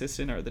producer's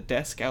assistant are at the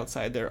desk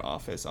outside their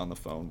office on the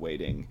phone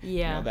waiting. Yeah.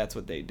 You know, that's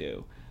what they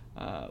do,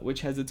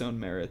 which has its own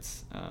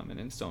merits and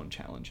its own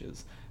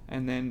challenges.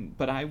 And then,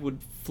 but I would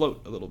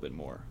float a little bit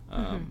more.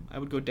 I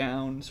would go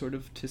down sort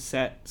of to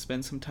set,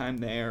 spend some time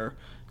there,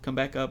 come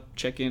back up,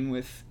 check in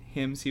with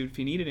him, see if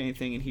he needed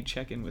anything, and he'd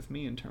check in with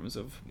me in terms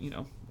of, you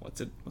know,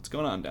 what's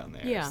going on down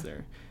there? Yeah. Is there,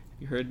 have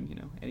you heard, you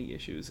know, any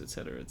issues, et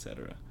cetera, et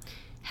cetera?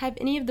 Have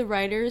any of the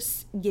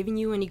writers given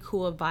you any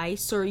cool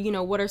advice, or, you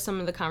know, what are some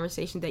of the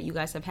conversations that you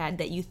guys have had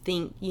that you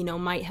think, you know,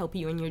 might help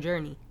you in your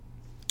journey?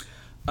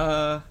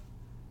 I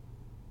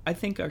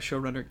think our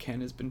showrunner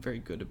Ken has been very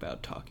good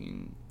about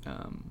talking,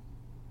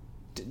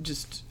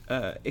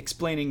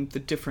 explaining the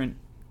different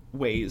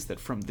ways that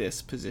from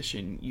this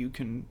position you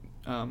can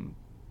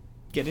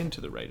get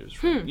into the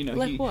writer's room. You know,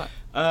 like what?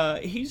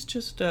 He's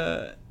just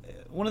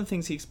one of the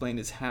things he explained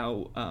is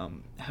how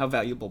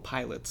valuable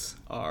pilots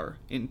are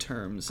in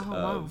terms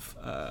of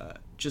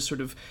just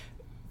sort of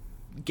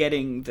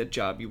getting the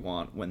job you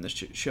want when the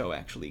show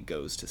actually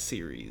goes to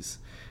series,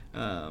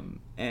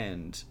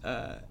 and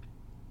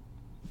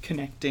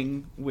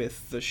connecting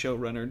with the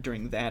showrunner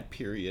during that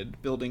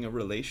period, building a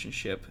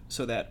relationship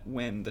so that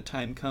when the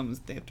time comes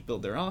they have to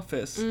build their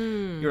office,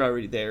 you're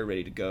already there,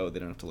 ready to go. They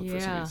don't have to look for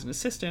somebody as an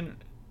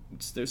assistant.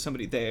 There's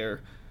somebody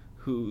there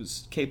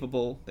who's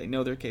capable, they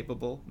know they're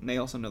capable, and they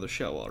also know the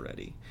show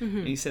already.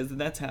 And he says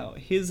that's how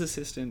his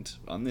assistant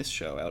on this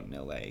show out in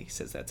LA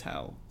says that's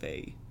how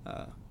they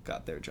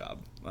got their job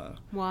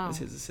as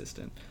his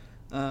assistant.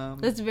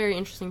 That's a very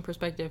interesting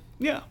perspective.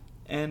 Yeah.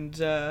 And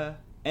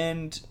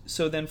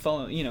so then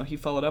he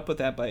followed up with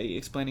that by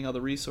explaining all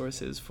the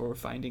resources for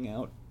finding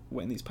out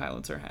when these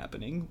pilots are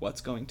happening, what's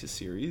going to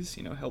series,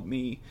 you know, help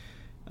me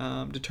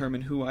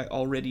determine who I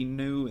already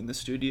knew in the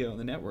studio and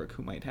the network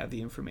who might have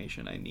the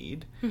information I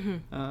need,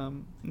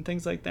 and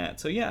things like that.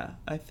 So yeah,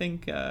 I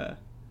think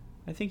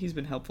he's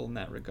been helpful in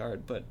that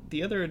regard. But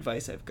the other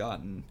advice I've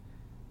gotten,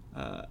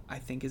 I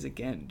think, is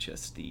again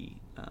just the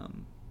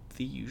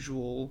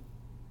usual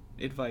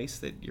advice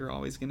that you're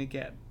always going to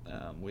get,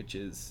 which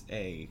is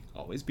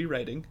always be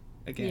writing.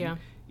 Again,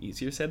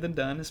 easier said than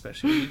done,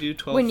 especially when you do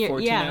 12,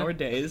 14-hour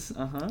days.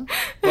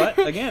 But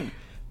again,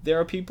 there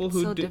are people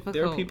who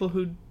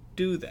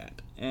do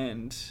that,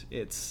 and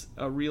it's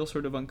a real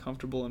sort of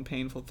uncomfortable and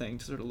painful thing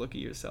to sort of look at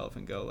yourself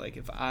and go, like,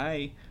 if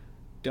I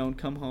don't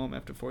come home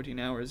after 14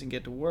 hours and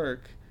get to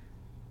work,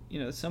 you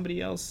know, somebody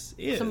else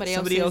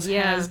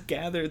has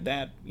gathered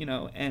that, you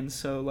know, and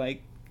so,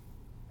 like,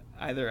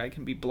 either I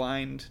can be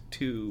blind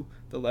to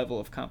the level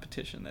of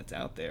competition that's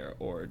out there,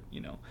 or, you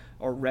know,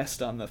 or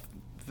rest on the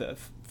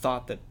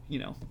thought that, you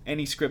know,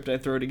 any script I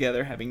throw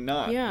together having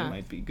it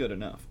might be good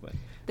enough. But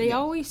they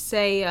always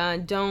say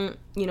don't,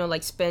 you know,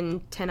 like,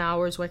 spend 10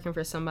 hours working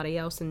for somebody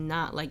else and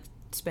not, like,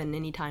 spend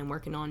any time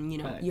working on, you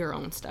know, your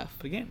own stuff.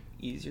 But again,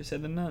 easier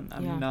said than done.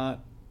 I'm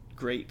not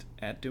great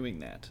at doing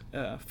that.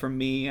 For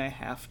me, I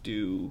have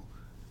to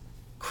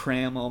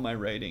cram all my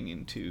writing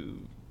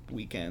into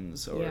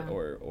weekends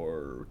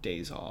or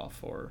days off,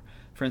 or,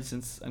 for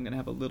instance, I'm gonna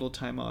have a little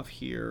time off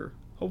here,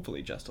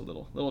 hopefully just a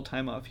little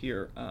time off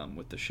here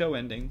with the show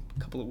ending, a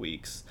couple of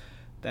weeks,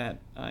 that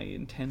I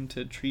intend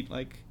to treat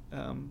like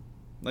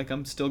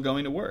I'm still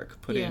going to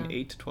work, put in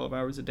 8 to 12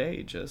 hours a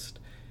day, just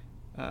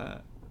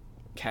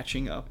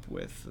catching up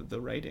with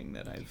the writing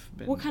that I've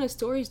been. What kind of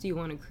stories do you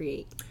want to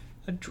create?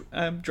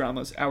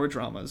 Dramas. Our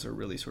dramas are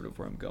really sort of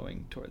where I'm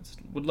going towards.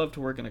 Would love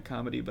to work in a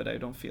comedy, but I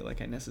don't feel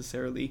like I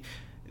necessarily.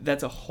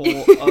 That's a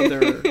whole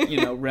other, you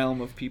know,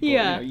 realm of people.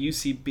 Yeah. You know,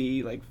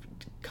 UCB, like,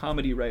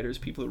 comedy writers,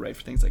 people who write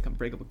for things like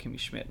Unbreakable Kimmy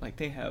Schmidt, like,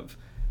 they have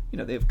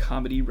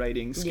comedy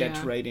writing,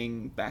 sketch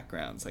writing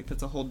backgrounds. Like,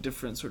 that's a whole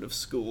different sort of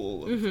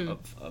school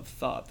of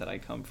thought that I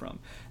come from.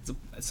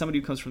 As somebody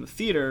who comes from the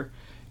theater,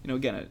 you know,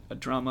 again, a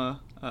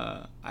drama.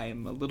 I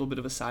am a little bit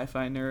of a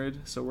sci-fi nerd,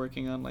 so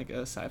working on, like,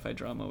 a sci-fi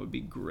drama would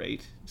be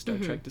great. Star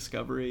Trek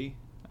Discovery,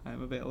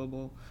 I'm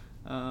available.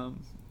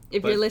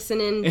 If you're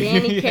listening,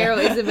 Danny Carroll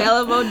is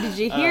available. Did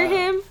you hear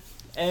him?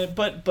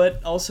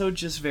 But also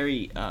just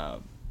very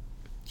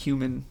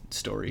human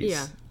stories.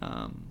 Yeah.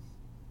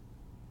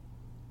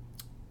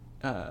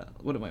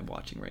 What am I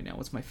watching right now?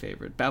 What's my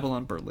favorite?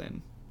 Babylon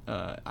Berlin.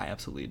 I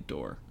absolutely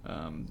adore.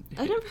 I've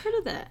never heard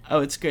of that. Oh,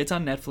 it's great. It's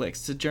on Netflix.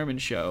 It's a German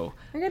show.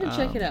 I gotta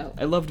check it out.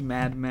 I loved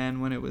Mad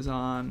Men when it was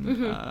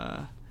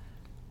on.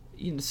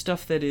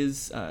 stuff that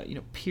is,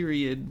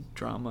 period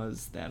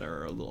dramas that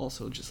are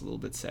also just a little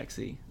bit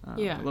sexy.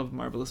 I love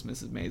Marvelous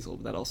Mrs. Maisel,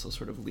 but that also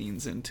sort of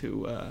leans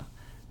into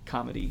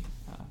comedy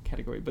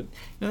category. But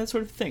that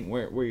sort of thing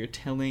where you're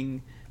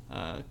telling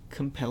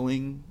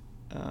compelling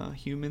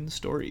human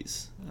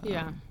stories.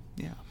 Yeah.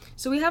 Yeah.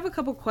 So we have a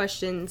couple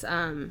questions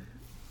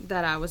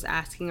that I was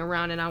asking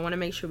around, and I want to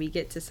make sure we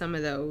get to some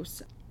of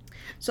those.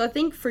 So I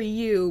think for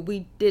you,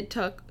 we did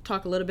talk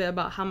a little bit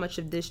about how much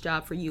of this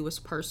job for you was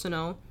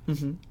personal,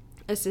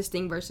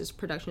 assisting versus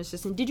production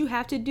assistant. Did you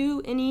have to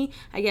do any,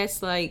 I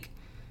guess, like,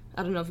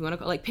 I don't know if you want to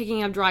call it, like,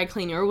 picking up dry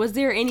cleaning, or was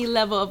there any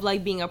level of,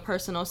 like, being a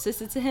personal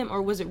assistant to him,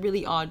 or was it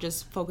really all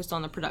just focused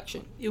on the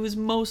production? It was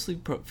mostly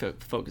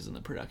focused on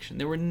the production.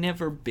 There were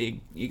never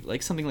big,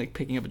 like, something like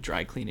picking up a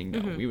dry cleaning.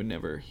 No, he would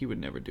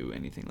never do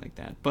anything like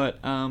that. But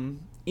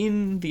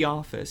in the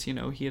office,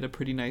 he had a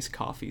pretty nice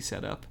coffee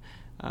set up.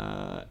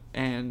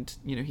 And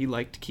he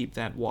liked to keep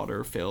that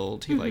water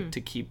filled. He liked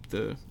to keep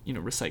the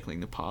recycling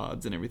the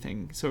pods and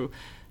everything. So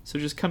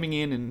just coming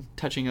in and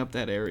touching up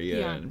that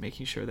area and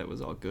making sure that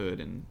was all good.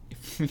 And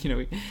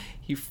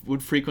he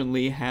would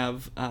frequently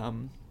have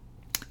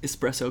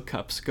espresso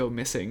cups go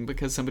missing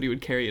because somebody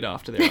would carry it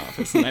off to their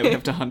office and I would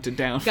have to hunt it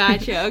down.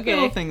 Gotcha. Okay.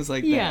 Little things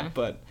like that.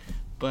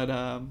 But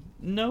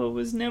no, it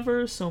was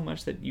never so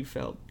much that you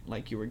felt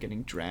like you were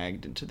getting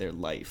dragged into their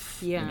life.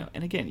 Yeah.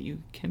 And again,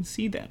 you can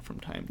see that from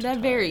time to time.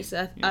 That varies.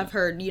 Yeah. I've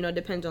heard,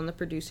 depends on the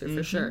producer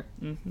for sure.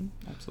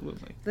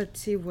 Absolutely.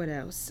 Let's see what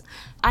else.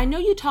 I know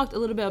you talked a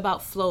little bit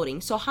about floating.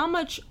 So how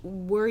much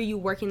were you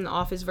working in the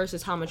office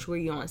versus how much were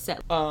you on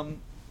set?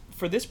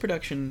 For this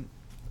production,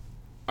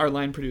 our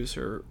line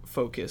producer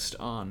focused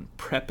on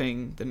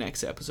prepping the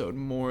next episode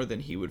more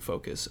than he would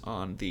focus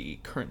on the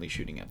currently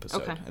shooting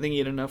episode. Okay. I think he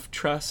had enough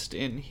trust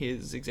in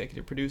his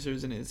executive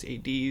producers and his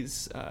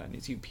ADs and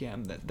his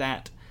UPM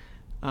that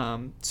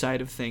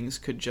side of things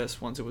could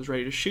just, once it was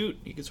ready to shoot,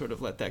 he could sort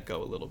of let that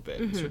go a little bit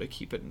and sort of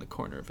keep it in the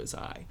corner of his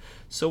eye.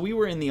 So we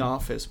were in the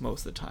office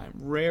most of the time.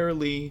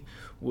 Rarely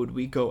would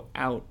we go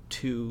out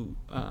to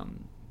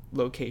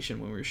location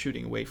when we were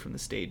shooting away from the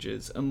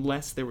stages,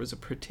 unless there was a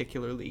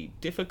particularly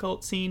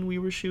difficult scene we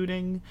were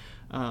shooting.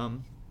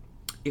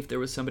 If there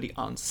was somebody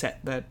on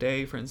set that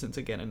day, for instance,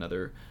 again,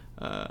 another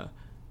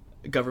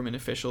government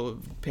official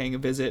paying a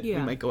visit, we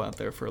might go out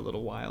there for a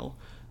little while.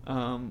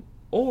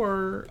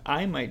 Or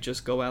I might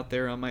just go out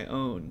there on my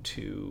own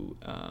to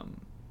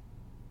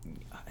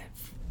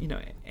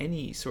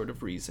any sort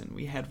of reason.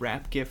 We had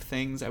wrap gift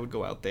things. I would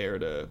go out there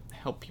to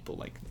help people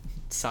like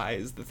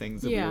size the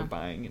things that we were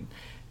buying,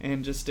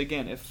 and just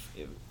again,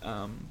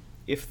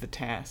 if the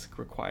task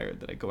required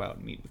that I go out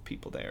and meet with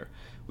people there,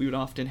 we would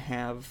often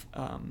have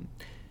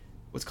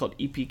what's called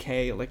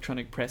EPK,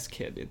 Electronic Press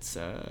Kit. It's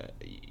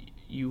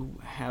you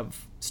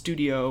have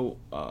studio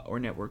or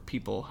network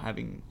people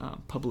having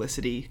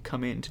publicity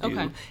come in to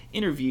do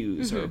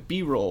interviews or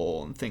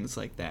B-roll and things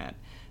like that.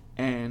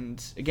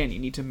 And again, you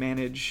need to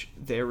manage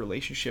their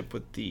relationship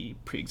with the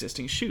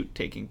pre-existing shoot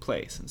taking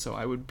place. And so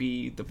I would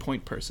be the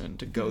point person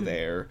to go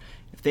there.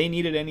 If they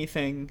needed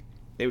anything,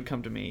 they would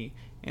come to me.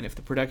 And if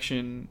the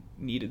production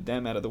needed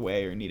them out of the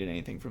way or needed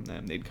anything from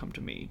them, they'd come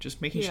to me.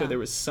 Just making sure there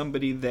was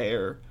somebody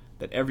there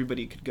that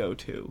everybody could go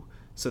to,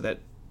 so that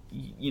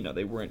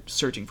they weren't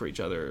searching for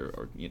each other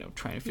or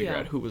trying to figure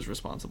out who was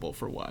responsible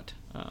for what.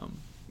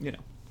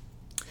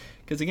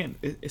 Because again,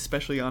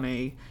 especially on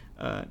a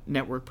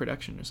network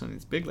production or something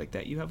that's big like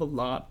that, you have a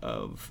lot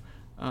of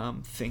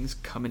things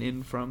coming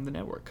in from the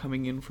network,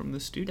 coming in from the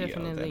studio.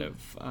 Definitely. That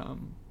have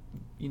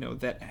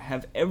that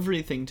have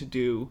everything to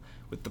do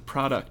with the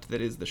product that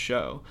is the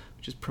show,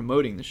 which is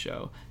promoting the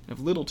show, and have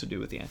little to do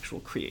with the actual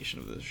creation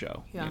of the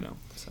show.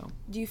 So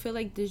do you feel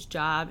like this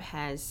job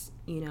has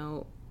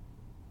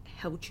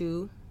helped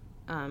you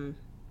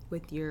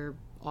with your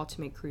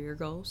ultimate career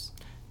goals?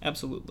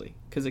 Absolutely,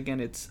 because again,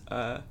 it's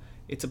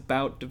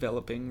about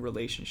developing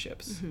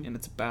relationships, and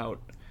it's about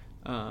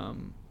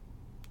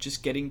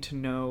just getting to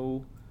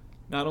know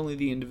not only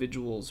the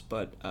individuals,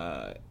 but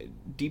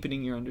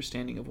deepening your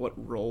understanding of what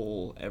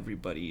role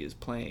everybody is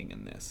playing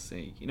in this.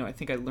 I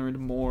think I learned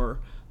more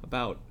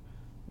about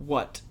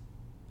what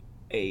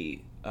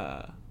a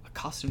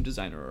costume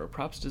designer or a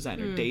props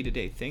designer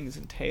day-to-day things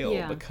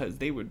entail, because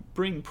they would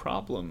bring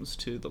problems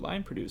to the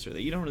line producer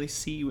that you don't really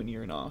see when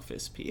you're an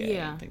office PA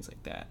and things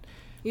like that.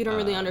 You don't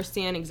really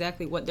understand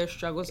exactly what their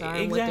struggles are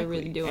and what they're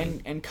really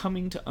doing. And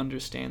coming to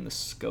understand the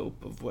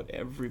scope of what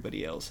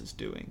everybody else is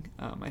doing,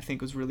 I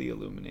think was really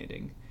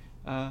illuminating.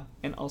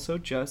 And also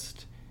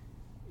just,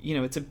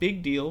 it's a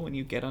big deal when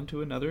you get onto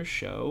another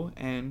show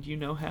and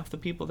half the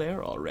people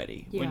there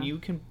already. Yeah. When you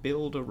can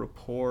build a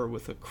rapport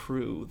with a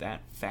crew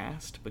that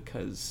fast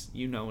because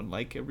and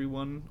like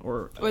everyone,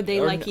 or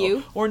they like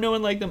you. Or know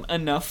and like them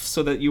enough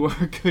so that you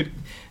are good,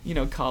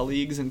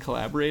 colleagues and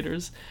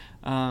collaborators.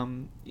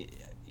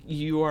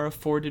 You are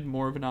afforded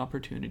more of an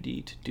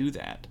opportunity to do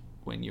that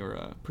when you're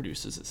a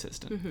producer's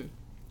assistant.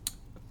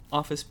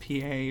 Office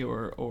PA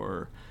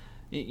or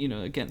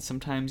again,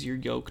 sometimes you're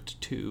yoked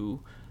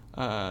to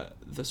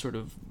the sort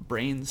of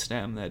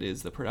brainstem that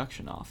is the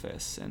production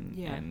office,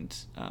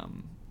 and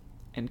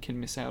can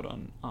miss out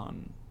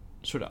on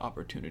sort of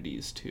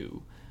opportunities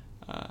to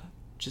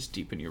just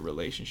deepen your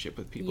relationship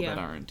with people that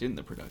aren't in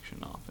the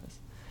production office.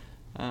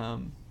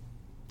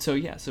 So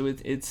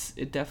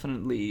it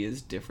definitely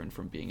is different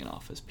from being an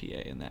office PA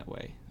in that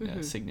way,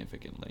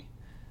 significantly.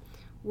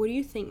 What do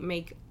you think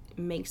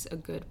makes a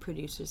good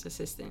producer's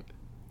assistant?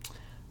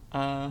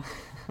 I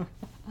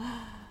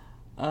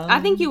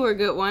think you were a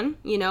good one,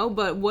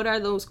 but what are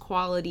those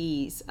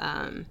qualities?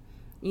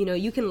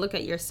 You can look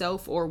at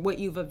yourself or what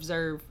you've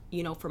observed,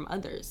 from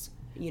others.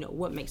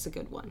 What makes a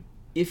good one?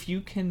 If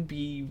you can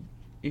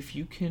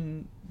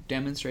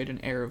demonstrate an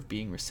air of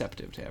being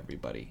receptive to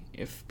everybody,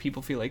 if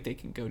people feel like they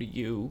can go to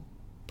you,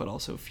 but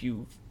also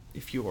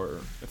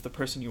if the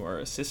person you are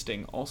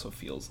assisting also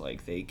feels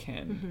like they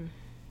can,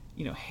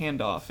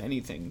 hand off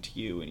anything to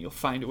you and you'll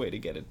find a way to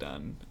get it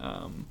done.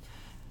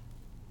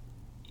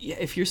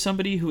 If you're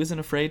somebody who isn't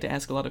afraid to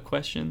ask a lot of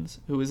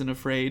questions, who isn't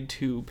afraid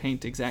to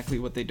paint exactly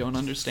what they don't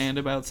understand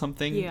about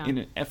something in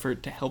an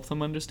effort to help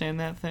them understand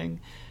that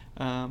thing.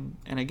 And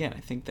again,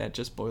 I think that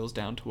just boils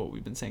down to what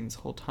we've been saying this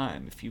whole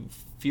time. If you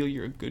feel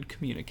you're a good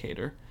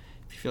communicator,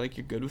 if you feel like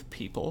you're good with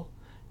people,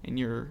 and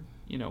you're,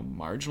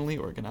 marginally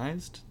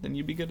organized, then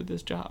you'd be good at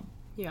this job.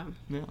 Yeah.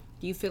 Do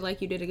you feel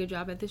like you did a good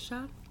job at this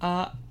job?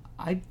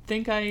 I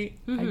think I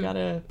got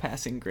a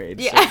passing grade.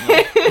 Yeah.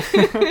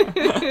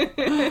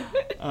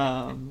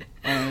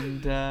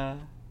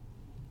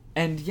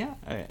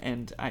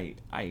 And I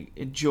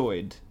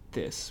enjoyed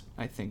this,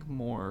 I think,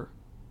 more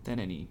than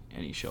any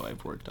show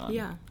I've worked on.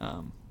 Yeah.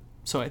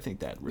 So I think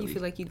that really... You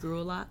feel like you grew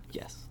a lot?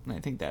 Yes. And I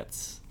think that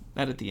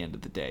at the end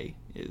of the day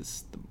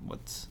is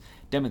what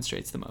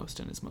demonstrates the most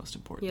and is most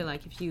important. Yeah,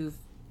 like if you've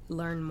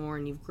learned more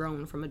and you've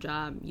grown from a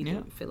job,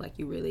 you feel like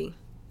you really...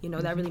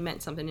 that really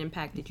meant something,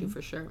 impacted you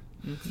for sure.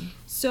 Mm-hmm.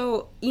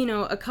 So,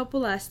 a couple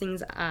last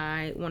things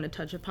I want to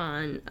touch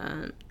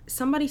upon.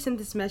 Somebody sent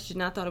this message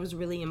and I thought it was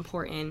really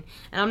important.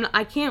 And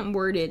I can't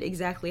word it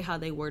exactly how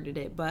they worded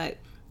it, but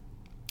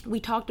we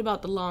talked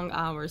about the long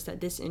hours that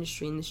this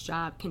industry and this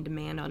job can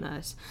demand on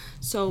us.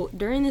 So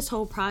during this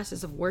whole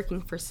process of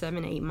working for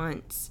 7-8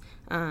 months,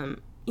 how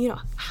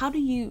do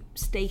you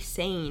stay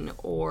sane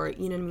or,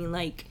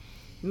 like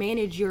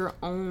manage your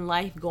own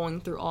life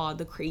going through all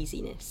the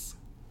craziness?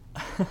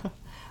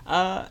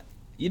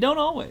 You don't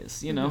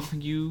always,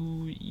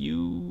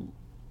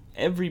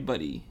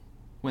 everybody,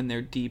 when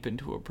they're deep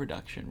into a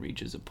production,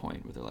 reaches a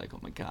point where they're like, oh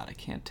my God, I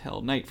can't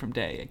tell night from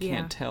day. I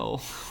can't tell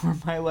where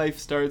my life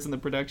starts and the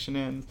production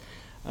ends.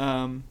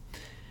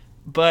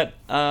 But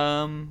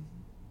I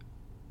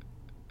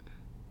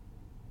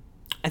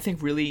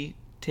think really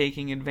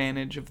taking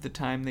advantage of the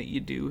time that you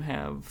do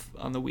have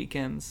on the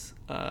weekends,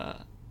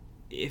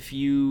 if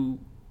you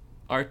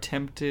are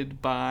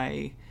tempted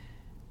by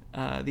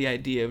the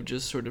idea of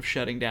just sort of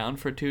shutting down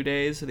for 2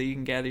 days so that you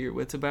can gather your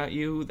wits about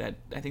you, that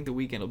I think the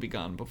weekend will be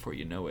gone before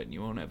you know it, and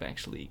you won't have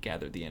actually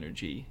gathered the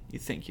energy you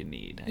think you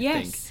need.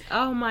 I think,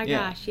 oh my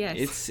gosh, yes.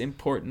 It's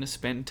important to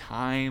spend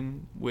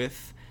time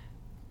with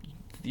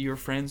your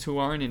friends who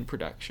aren't in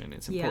production.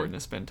 It's important to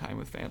spend time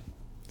with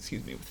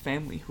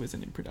family who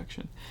isn't in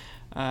production.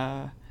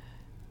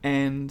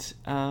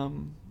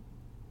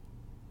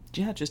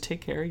 Just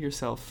take care of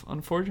yourself.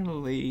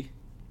 Unfortunately,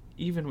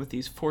 even with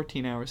these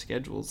 14-hour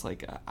schedules,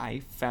 like I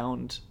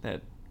found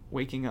that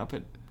waking up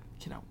at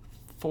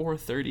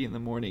 4:30 in the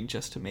morning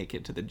just to make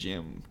it to the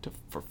gym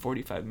for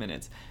 45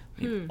 minutes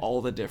made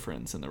all the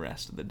difference in the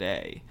rest of the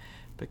day,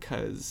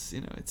 because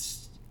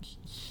it's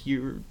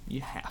you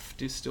have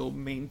to still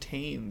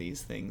maintain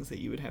these things that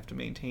you would have to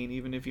maintain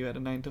even if you had a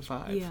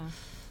 9-to-5.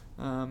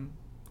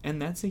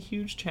 And that's a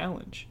huge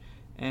challenge.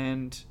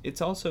 And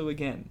it's also,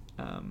 again,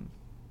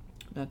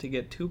 not to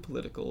get too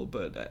political,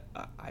 but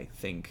I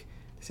think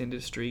this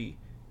industry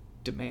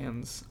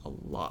demands a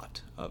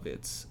lot of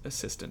its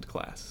assistant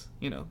class.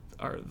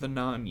 Are the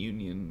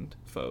non-union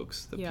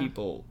folks, the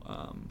people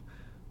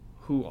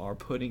who are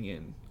putting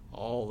in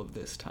all of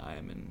this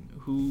time and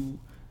who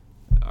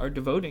are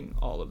devoting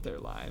all of their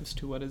lives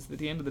to what is, at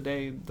the end of the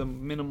day, the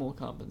minimal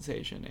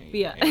compensation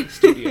a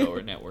studio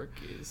or network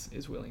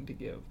is willing to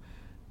give.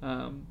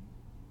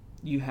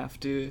 You have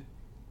to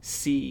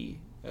see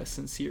a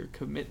sincere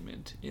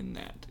commitment in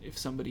that if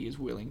somebody is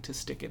willing to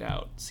stick it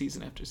out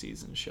season after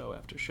season, show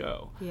after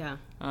show.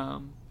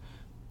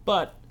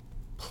 But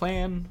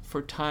plan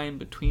for time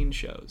between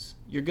shows.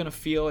 You're going to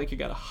feel like you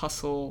got to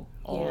hustle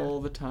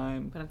all the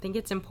time. But I think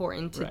it's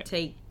important to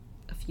take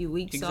a few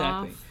weeks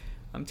off.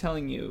 I'm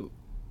telling you,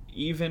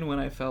 even when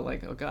I felt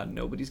like, oh God,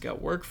 nobody's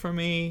got work for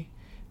me,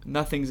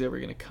 nothing's ever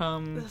going to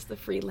come. That's the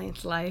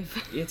freelance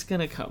life. It's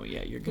going to come.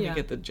 Yeah, you're going to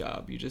get the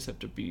job. You just have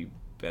to be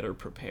better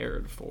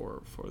prepared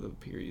for the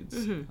periods,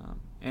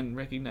 and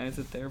recognize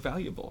that they're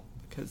valuable,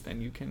 because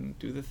then you can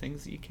do the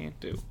things that you can't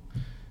do.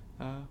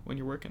 when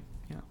you're working.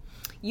 Yeah.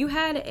 You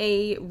had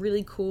a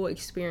really cool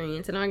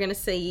experience, and I'm gonna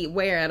say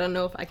where. I don't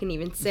know if I can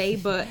even say,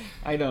 but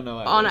I don't know.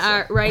 On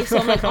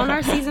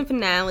our season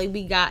finale,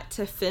 we got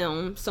to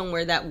film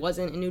somewhere that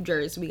wasn't in New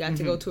Jersey. We got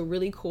to go to a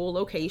really cool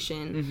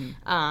location.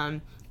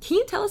 Can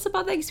you tell us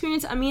about that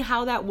experience? I mean,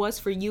 how that was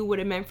for you, what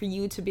it meant for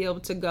you to be able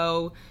to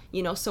go,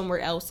 somewhere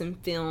else and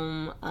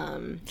film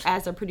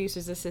as a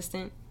producer's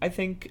assistant? I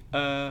think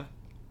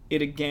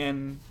it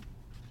again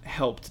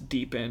helped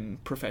deepen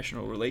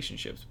professional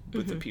relationships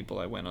with the people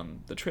I went on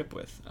the trip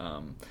with,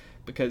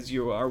 because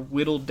you are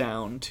whittled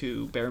down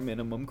to bare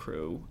minimum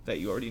crew that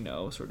you already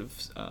know, sort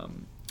of,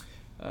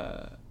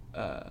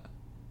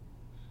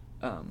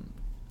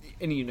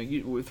 and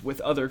you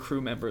with other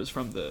crew members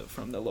from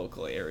the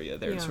local area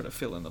there to sort of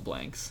fill in the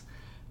blanks,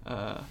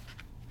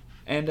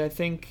 and I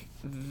think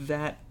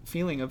that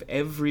feeling of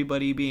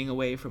everybody being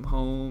away from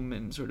home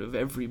and sort of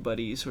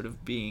everybody sort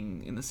of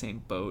being in the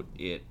same boat,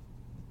 it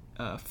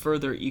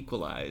further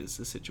equalize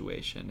the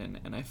situation,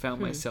 and I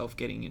found myself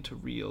getting into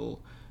real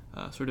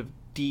sort of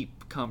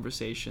deep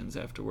conversations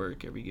after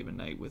work every given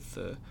night with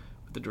the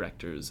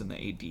directors and the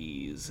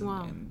ADs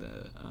and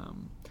the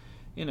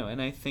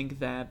and I think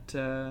that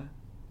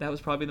that was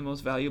probably the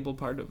most valuable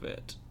part of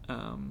it,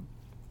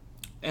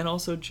 and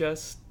also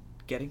just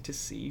getting to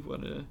see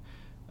what a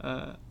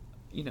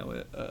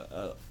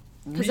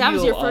because that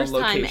was your first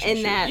time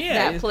in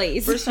that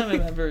place. First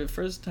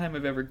time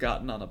I've ever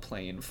gotten on a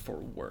plane for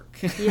work.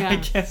 Yeah, I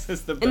guess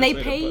is the best and they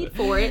way paid to put it.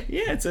 for it.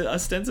 Yeah, it's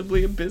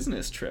ostensibly a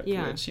business trip,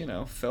 which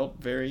felt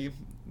very,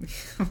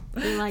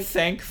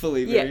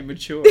 thankfully very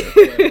mature.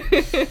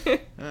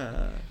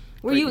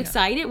 Were you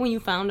excited when you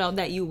found out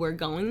that you were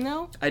going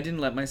though? I didn't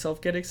let myself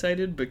get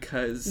excited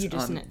because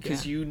on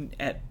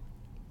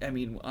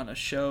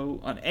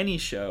any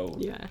show,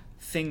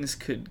 things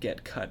could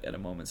get cut at a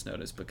moment's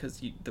notice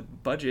because the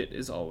budget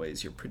is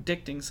always, you're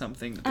predicting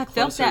something. I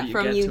felt that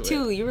from you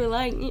too. You were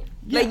like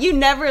you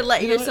never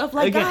let yourself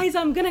guys,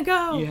 I'm gonna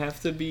go. You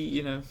have to be,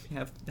 you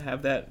have to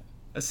have that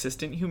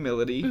assistant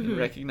humility and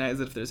recognize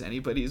that if there's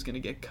anybody who's gonna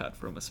get cut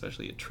from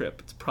especially a trip,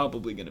 it's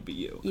probably gonna be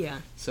you. Yeah.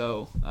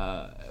 So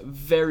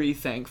very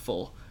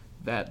thankful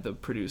that the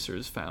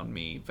producers found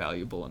me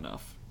valuable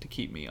enough to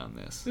keep me on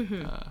this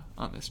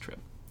trip.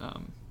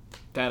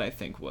 That I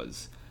think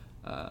was,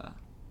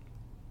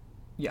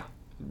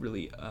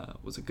 really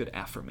was a good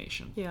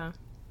affirmation. Yeah.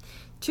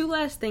 Two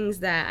last things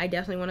that I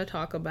definitely want to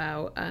talk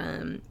about,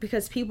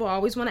 because people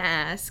always want to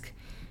ask.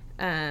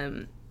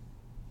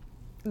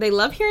 They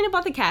love hearing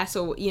about the cast,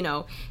 so,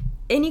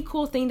 any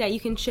cool thing that you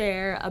can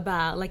share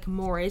about, like,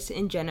 Morris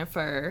and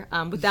Jennifer,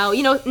 without,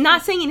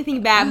 not saying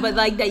anything bad, but,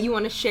 like, that you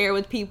want to share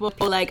with people,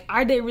 like,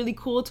 are they really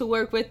cool to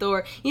work with,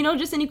 or,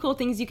 just any cool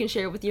things you can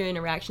share with your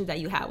interactions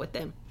that you had with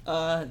them.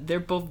 They're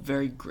both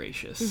very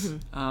gracious,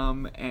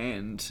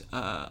 and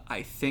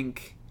I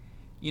think,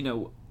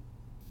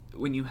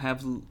 when you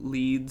have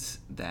leads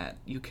that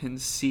you can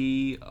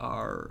see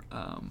are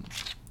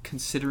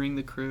considering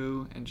the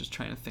crew and just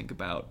trying to think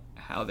about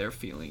how they're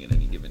feeling at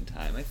any given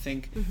time, I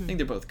think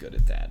they're both good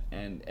at that,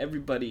 and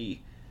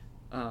everybody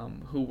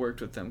who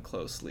worked with them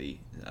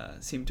closely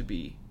seemed to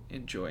be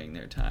enjoying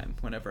their time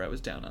whenever I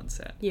was down on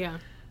set. Yeah.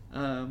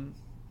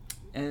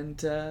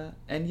 And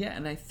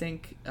I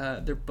think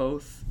they're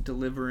both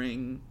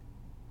delivering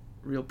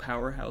real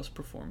powerhouse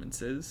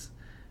performances,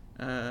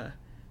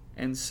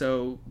 and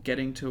so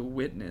getting to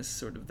witness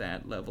sort of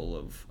that level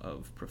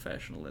of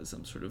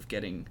professionalism, sort of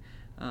getting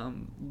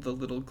the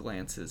little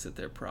glances at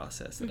their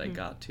process that I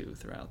got to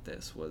throughout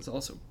this was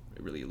also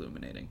really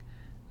illuminating.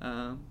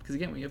 Because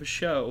again, when you have a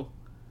show,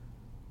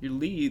 your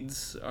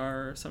leads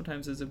are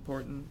sometimes as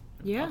important.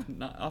 Yeah.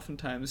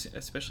 Oftentimes,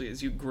 especially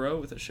as you grow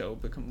with a show,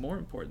 become more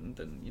important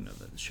than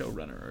the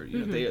showrunner,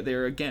 or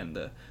they're again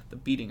the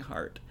beating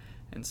heart,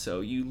 and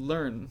so you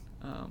learn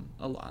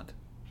a lot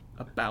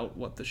about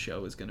what the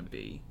show is going to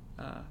be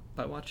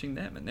by watching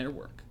them and their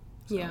work.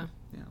 So, yeah.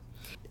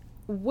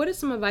 What is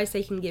some advice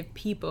they can give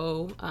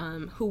people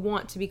who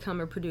want to become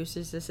a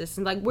producer's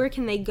assistant? Like, where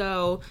can they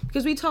go?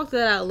 Because we talked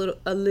that out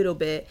a little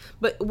bit,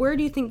 but where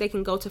do you think they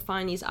can go to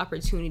find these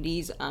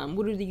opportunities?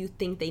 What do you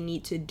think they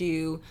need to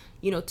do,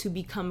 to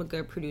become a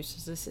good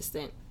producer's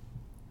assistant?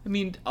 I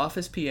mean,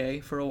 office PA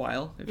for a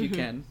while, if you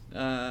can.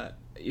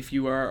 If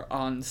you are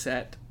on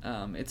set,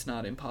 it's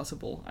not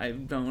impossible.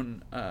 I've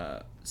known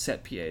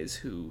set PAs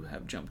who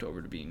have jumped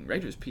over to being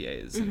writers'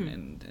 PAs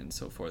and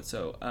so forth.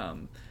 So,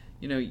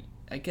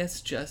 I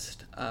guess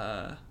just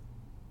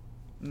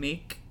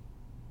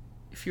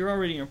if you're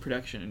already in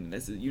production and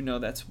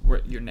that's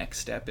where your next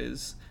step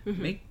is,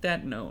 make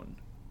that known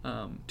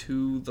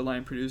to the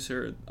line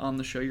producer on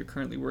the show you're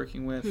currently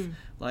working with.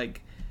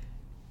 Like,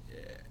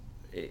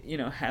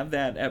 have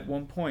that at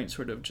one point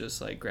sort of just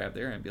like grab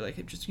there and be like,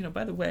 hey, just,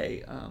 by the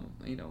way,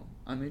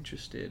 I'm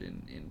interested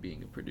in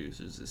being a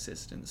producer's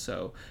assistant.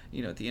 So,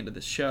 at the end of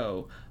the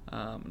show,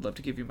 I'd love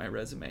to give you my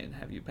resume and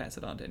have you pass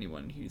it on to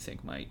anyone who you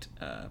think might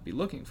be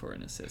looking for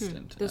an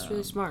assistant. That's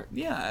really smart.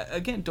 Yeah,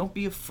 again, don't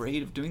be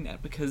afraid of doing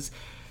that, because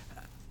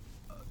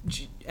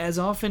as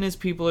often as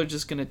people are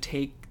just going to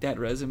take that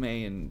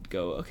resume and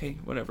go, okay,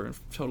 whatever, and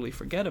totally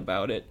forget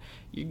about it,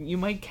 you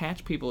might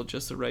catch people at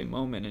just the right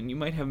moment, and you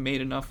might have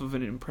made enough of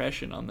an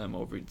impression on them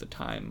over the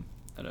time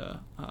at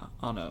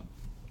on a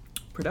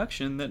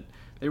production that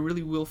they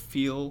really will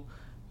feel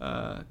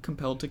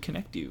compelled to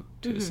connect you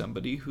to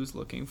somebody who's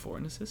looking for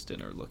an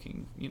assistant or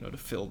looking, to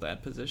fill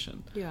that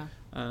position. Yeah.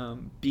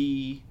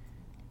 Be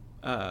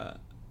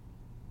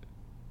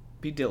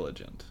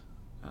diligent,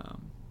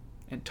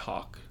 and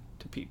talk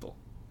to people,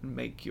 and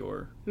make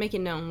it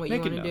known what you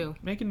want to do.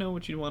 Make it known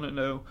what you want to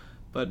know,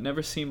 but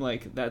never seem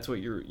like that's what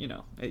you're. You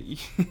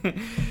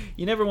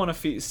never want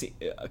to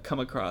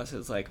come across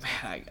as like,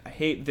 man, I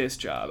hate this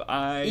job.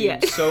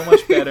 I'm so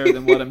much better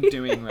than what I'm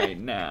doing right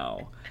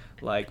now.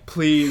 Like,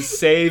 please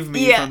save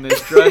me from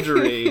this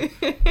drudgery.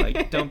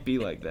 Like, don't be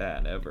like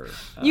that ever.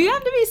 You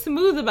have to be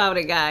smooth about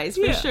it, guys,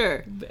 for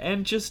sure.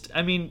 And just,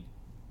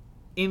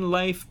 in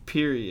life,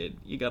 period,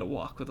 you got to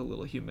walk with a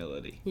little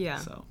humility. Yeah.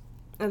 So,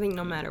 I think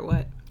no matter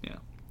what. Yeah.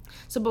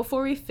 So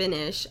before we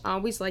finish, I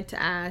always like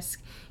to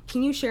ask,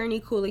 can you share any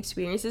cool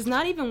experiences?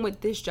 Not even with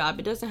this job.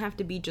 It doesn't have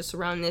to be just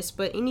around this,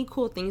 but any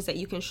cool things that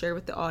you can share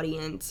with the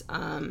audience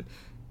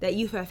that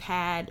you have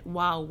had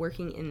while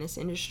working in this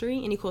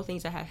industry? Any cool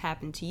things that have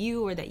happened to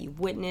you or that you've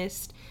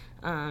witnessed?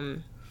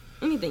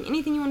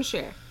 Anything you want to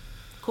share?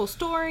 Cool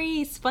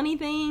stories, funny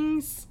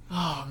things.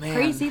 Oh man,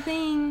 crazy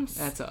things.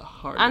 That's a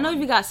hard. I know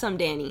you got some,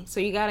 Danny. So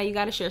you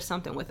gotta share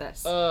something with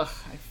us. I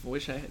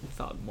wish I had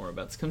thought more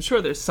about this. I'm sure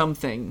there's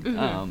something.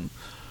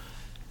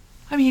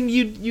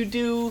 You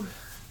do.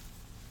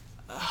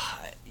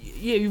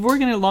 You're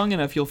working it long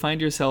enough, you'll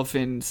find yourself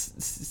in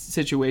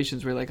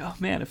situations where you're like, oh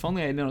man, if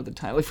only I had known at the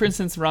time. Like, for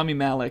instance, Rami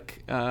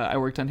Malek, I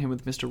worked on him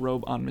with Mr.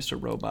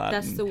 Robot.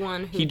 That's the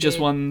one who he just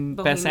won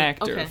Best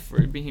Actor okay.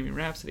 for Bohemian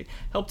Rhapsody.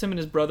 Helped him and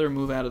his brother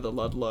move out of the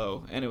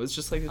Ludlow, and it was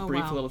just like this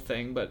brief little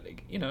thing, but,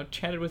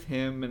 chatted with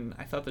him, and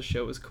I thought the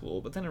show was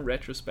cool, but then in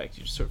retrospect,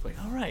 you're just sort of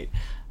like, all right,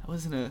 I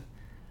was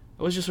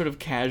just sort of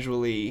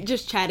casually...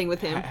 Just chatting with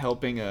him.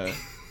 Helping a...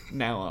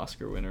 now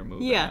Oscar winner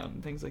move around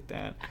and things like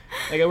that.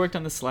 Like, I worked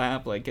on The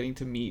Slap, like getting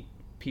to meet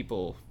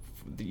people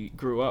that you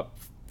grew up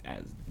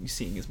as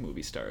seeing as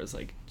movie stars,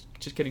 like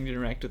just getting to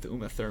interact with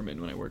Uma Thurman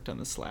when I worked on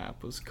The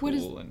Slap was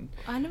cool. And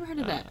I never heard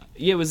of that.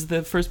 Yeah, it was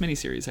the first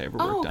miniseries I ever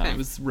worked on. It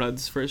was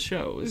Rudd's first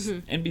show. It was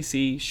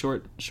NBC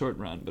short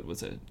run, but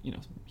was a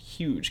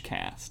huge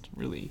cast,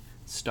 really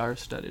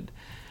star-studded.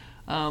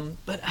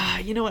 But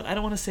you know what? I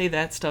don't want to say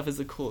that stuff is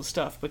the coolest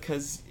stuff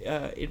because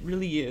it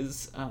really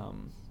is.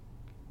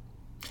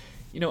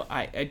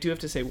 I do have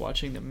to say,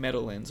 watching the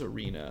Meadowlands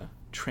Arena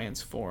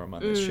transform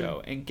on this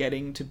show and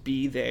getting to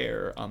be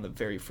there on the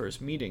very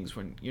first meetings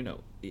when,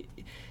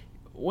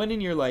 when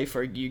in your life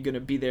are you going to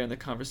be there in the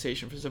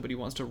conversation for somebody who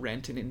wants to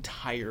rent an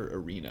entire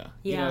arena?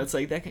 Yeah. It's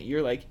like that.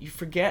 You're like, you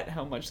forget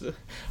how much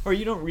or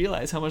you don't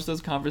realize how much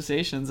those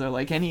conversations are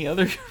like any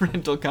other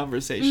rental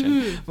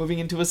conversation. Moving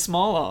into a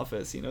small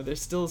office,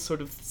 there's still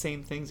sort of the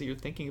same things that you're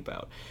thinking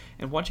about.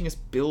 And watching us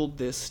build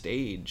this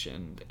stage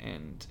and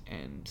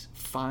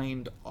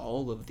find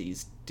all of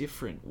these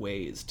different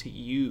ways to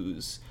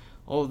use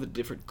all of the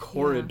different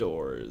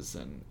corridors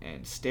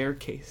and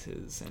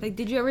staircases. And like,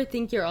 did you ever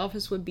think your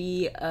office would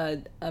be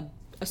a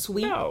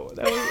suite? No,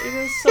 it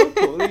was so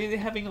cool.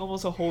 Having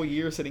almost a whole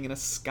year sitting in a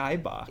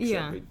skybox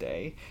every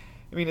day.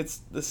 It's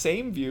the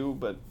same view,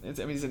 but it's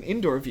an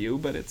indoor view,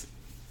 but it's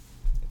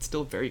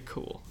still very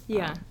cool.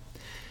 Yeah.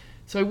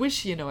 So I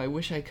wish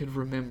I could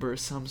remember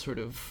some sort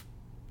of,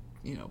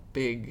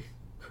 big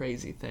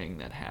crazy thing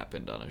that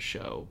happened on a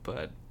show,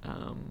 but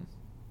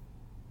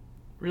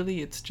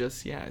really it's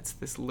just it's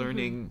this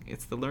learning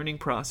it's the learning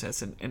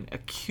process and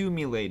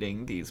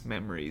accumulating these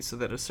memories so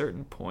that at a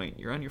certain point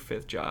you're on your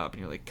fifth job and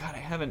you're like, God,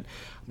 I'm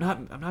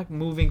not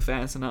moving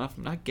fast enough,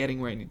 I'm not getting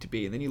where I need to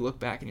be, and then you look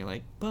back and you're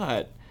like,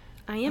 but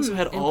I also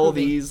had all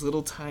these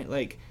little tiny,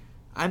 like,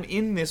 I'm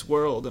in this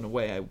world in a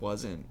way I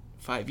wasn't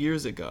 5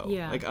 years ago.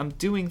 Like, I'm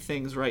doing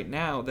things right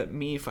now that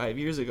me 5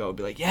 years ago would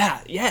be like,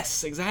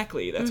 yes,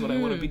 exactly, that's what I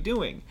want to be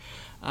doing.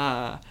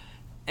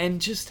 And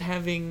just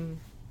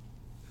having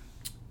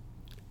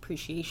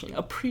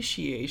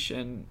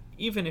appreciation,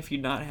 even if you're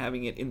not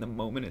having it in the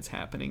moment it's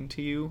happening to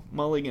you,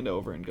 mulling it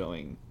over and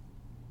going,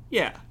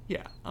 yeah,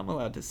 I'm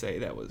allowed to say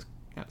that was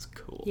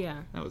cool.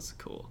 That was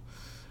cool.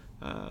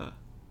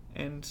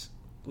 And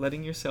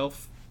letting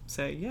yourself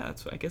say,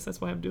 I guess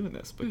that's why I'm doing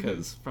this,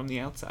 because from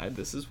the outside,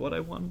 this is what I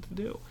wanted to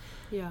do.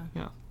 Yeah,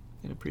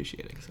 and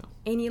appreciating. So,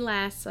 any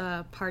last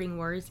parting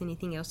words?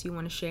 Anything else you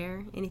want to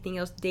share? Anything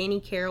else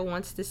Danny Carroll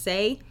wants to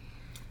say?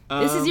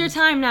 This is your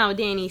time now,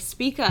 Danny.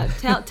 Speak up.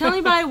 Tell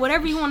anybody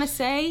whatever you want to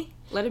say.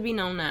 Let it be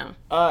known now.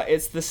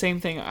 It's the same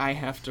thing I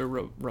have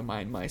to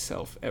remind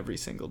myself every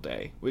single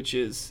day, which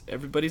is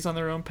everybody's on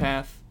their own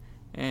path,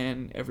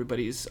 and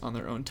everybody's on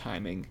their own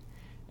timing.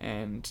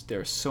 And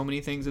there are so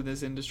many things in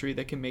this industry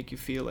that can make you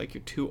feel like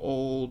you're too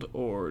old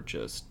or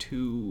just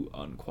too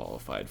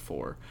unqualified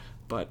for.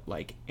 But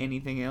like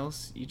anything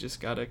else, you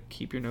just gotta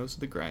keep your nose to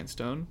the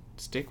grindstone,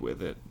 stick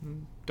with it,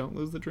 and don't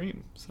lose the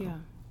dream. So.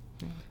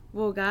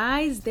 Well,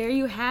 guys, there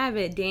you have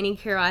it. Danny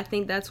Carroll, I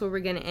think that's where we're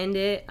going to end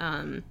it.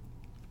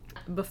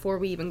 Before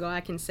we even go,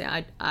 I can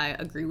say I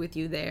agree with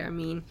you there. I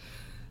mean,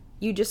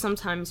 you just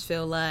sometimes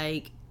feel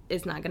like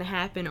it's not going to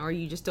happen, or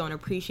you just don't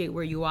appreciate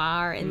where you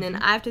are. And then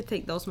I have to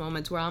take those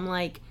moments where I'm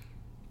like,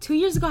 2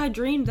 years ago, I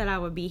dreamed that I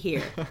would be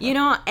here, you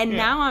know, and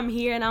now I'm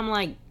here and I'm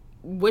like,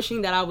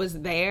 wishing that I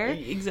was there.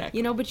 Exactly.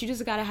 You know, but you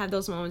just got to have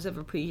those moments of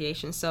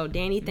appreciation. So,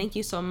 Danny, thank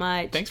you so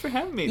much. Thanks for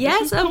having me.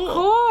 Yes, of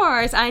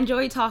course. I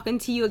enjoyed talking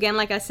to you. Again,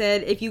 like I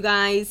said, if you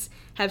guys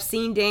have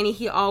seen Danny,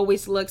 he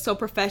always looks so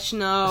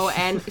professional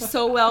and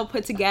so well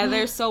put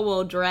together, so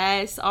well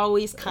dressed,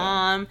 always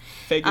calm.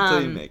 Fake it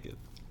till you make it.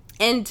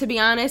 And to be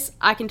honest,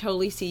 I can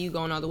totally see you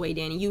going all the way,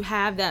 Danny. You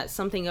have that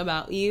something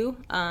about you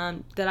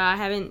that I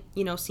haven't,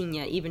 seen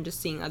yet, even just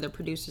seeing other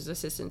producers'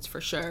 assistants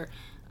for sure.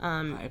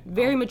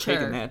 Very mature.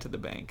 Taking that to the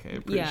bank. I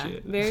appreciate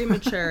it. Very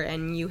mature,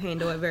 and you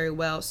handle it very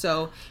well.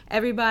 So,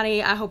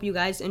 everybody, I hope you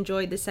guys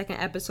enjoyed the second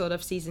episode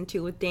of season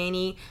 2 with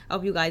Danny. I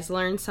hope you guys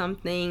learned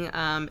something,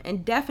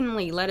 and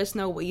definitely let us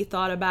know what you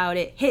thought about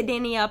it. Hit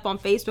Danny up on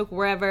Facebook,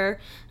 wherever,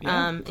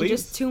 and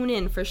just tune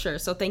in for sure.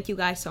 So, thank you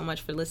guys so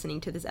much for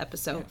listening to this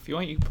episode. Yeah, if you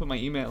want, you can put my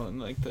email in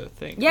the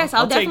thing. Yes,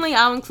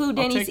 I'll include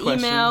Danny's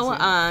email.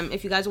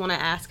 If you guys want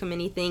to ask him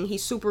anything,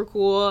 he's super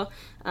cool.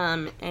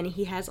 And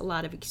he has a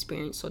lot of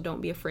experience, so don't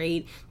be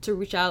afraid to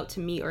reach out to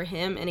me or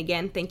him. And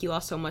again, thank you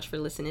all so much for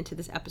listening to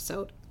this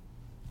episode.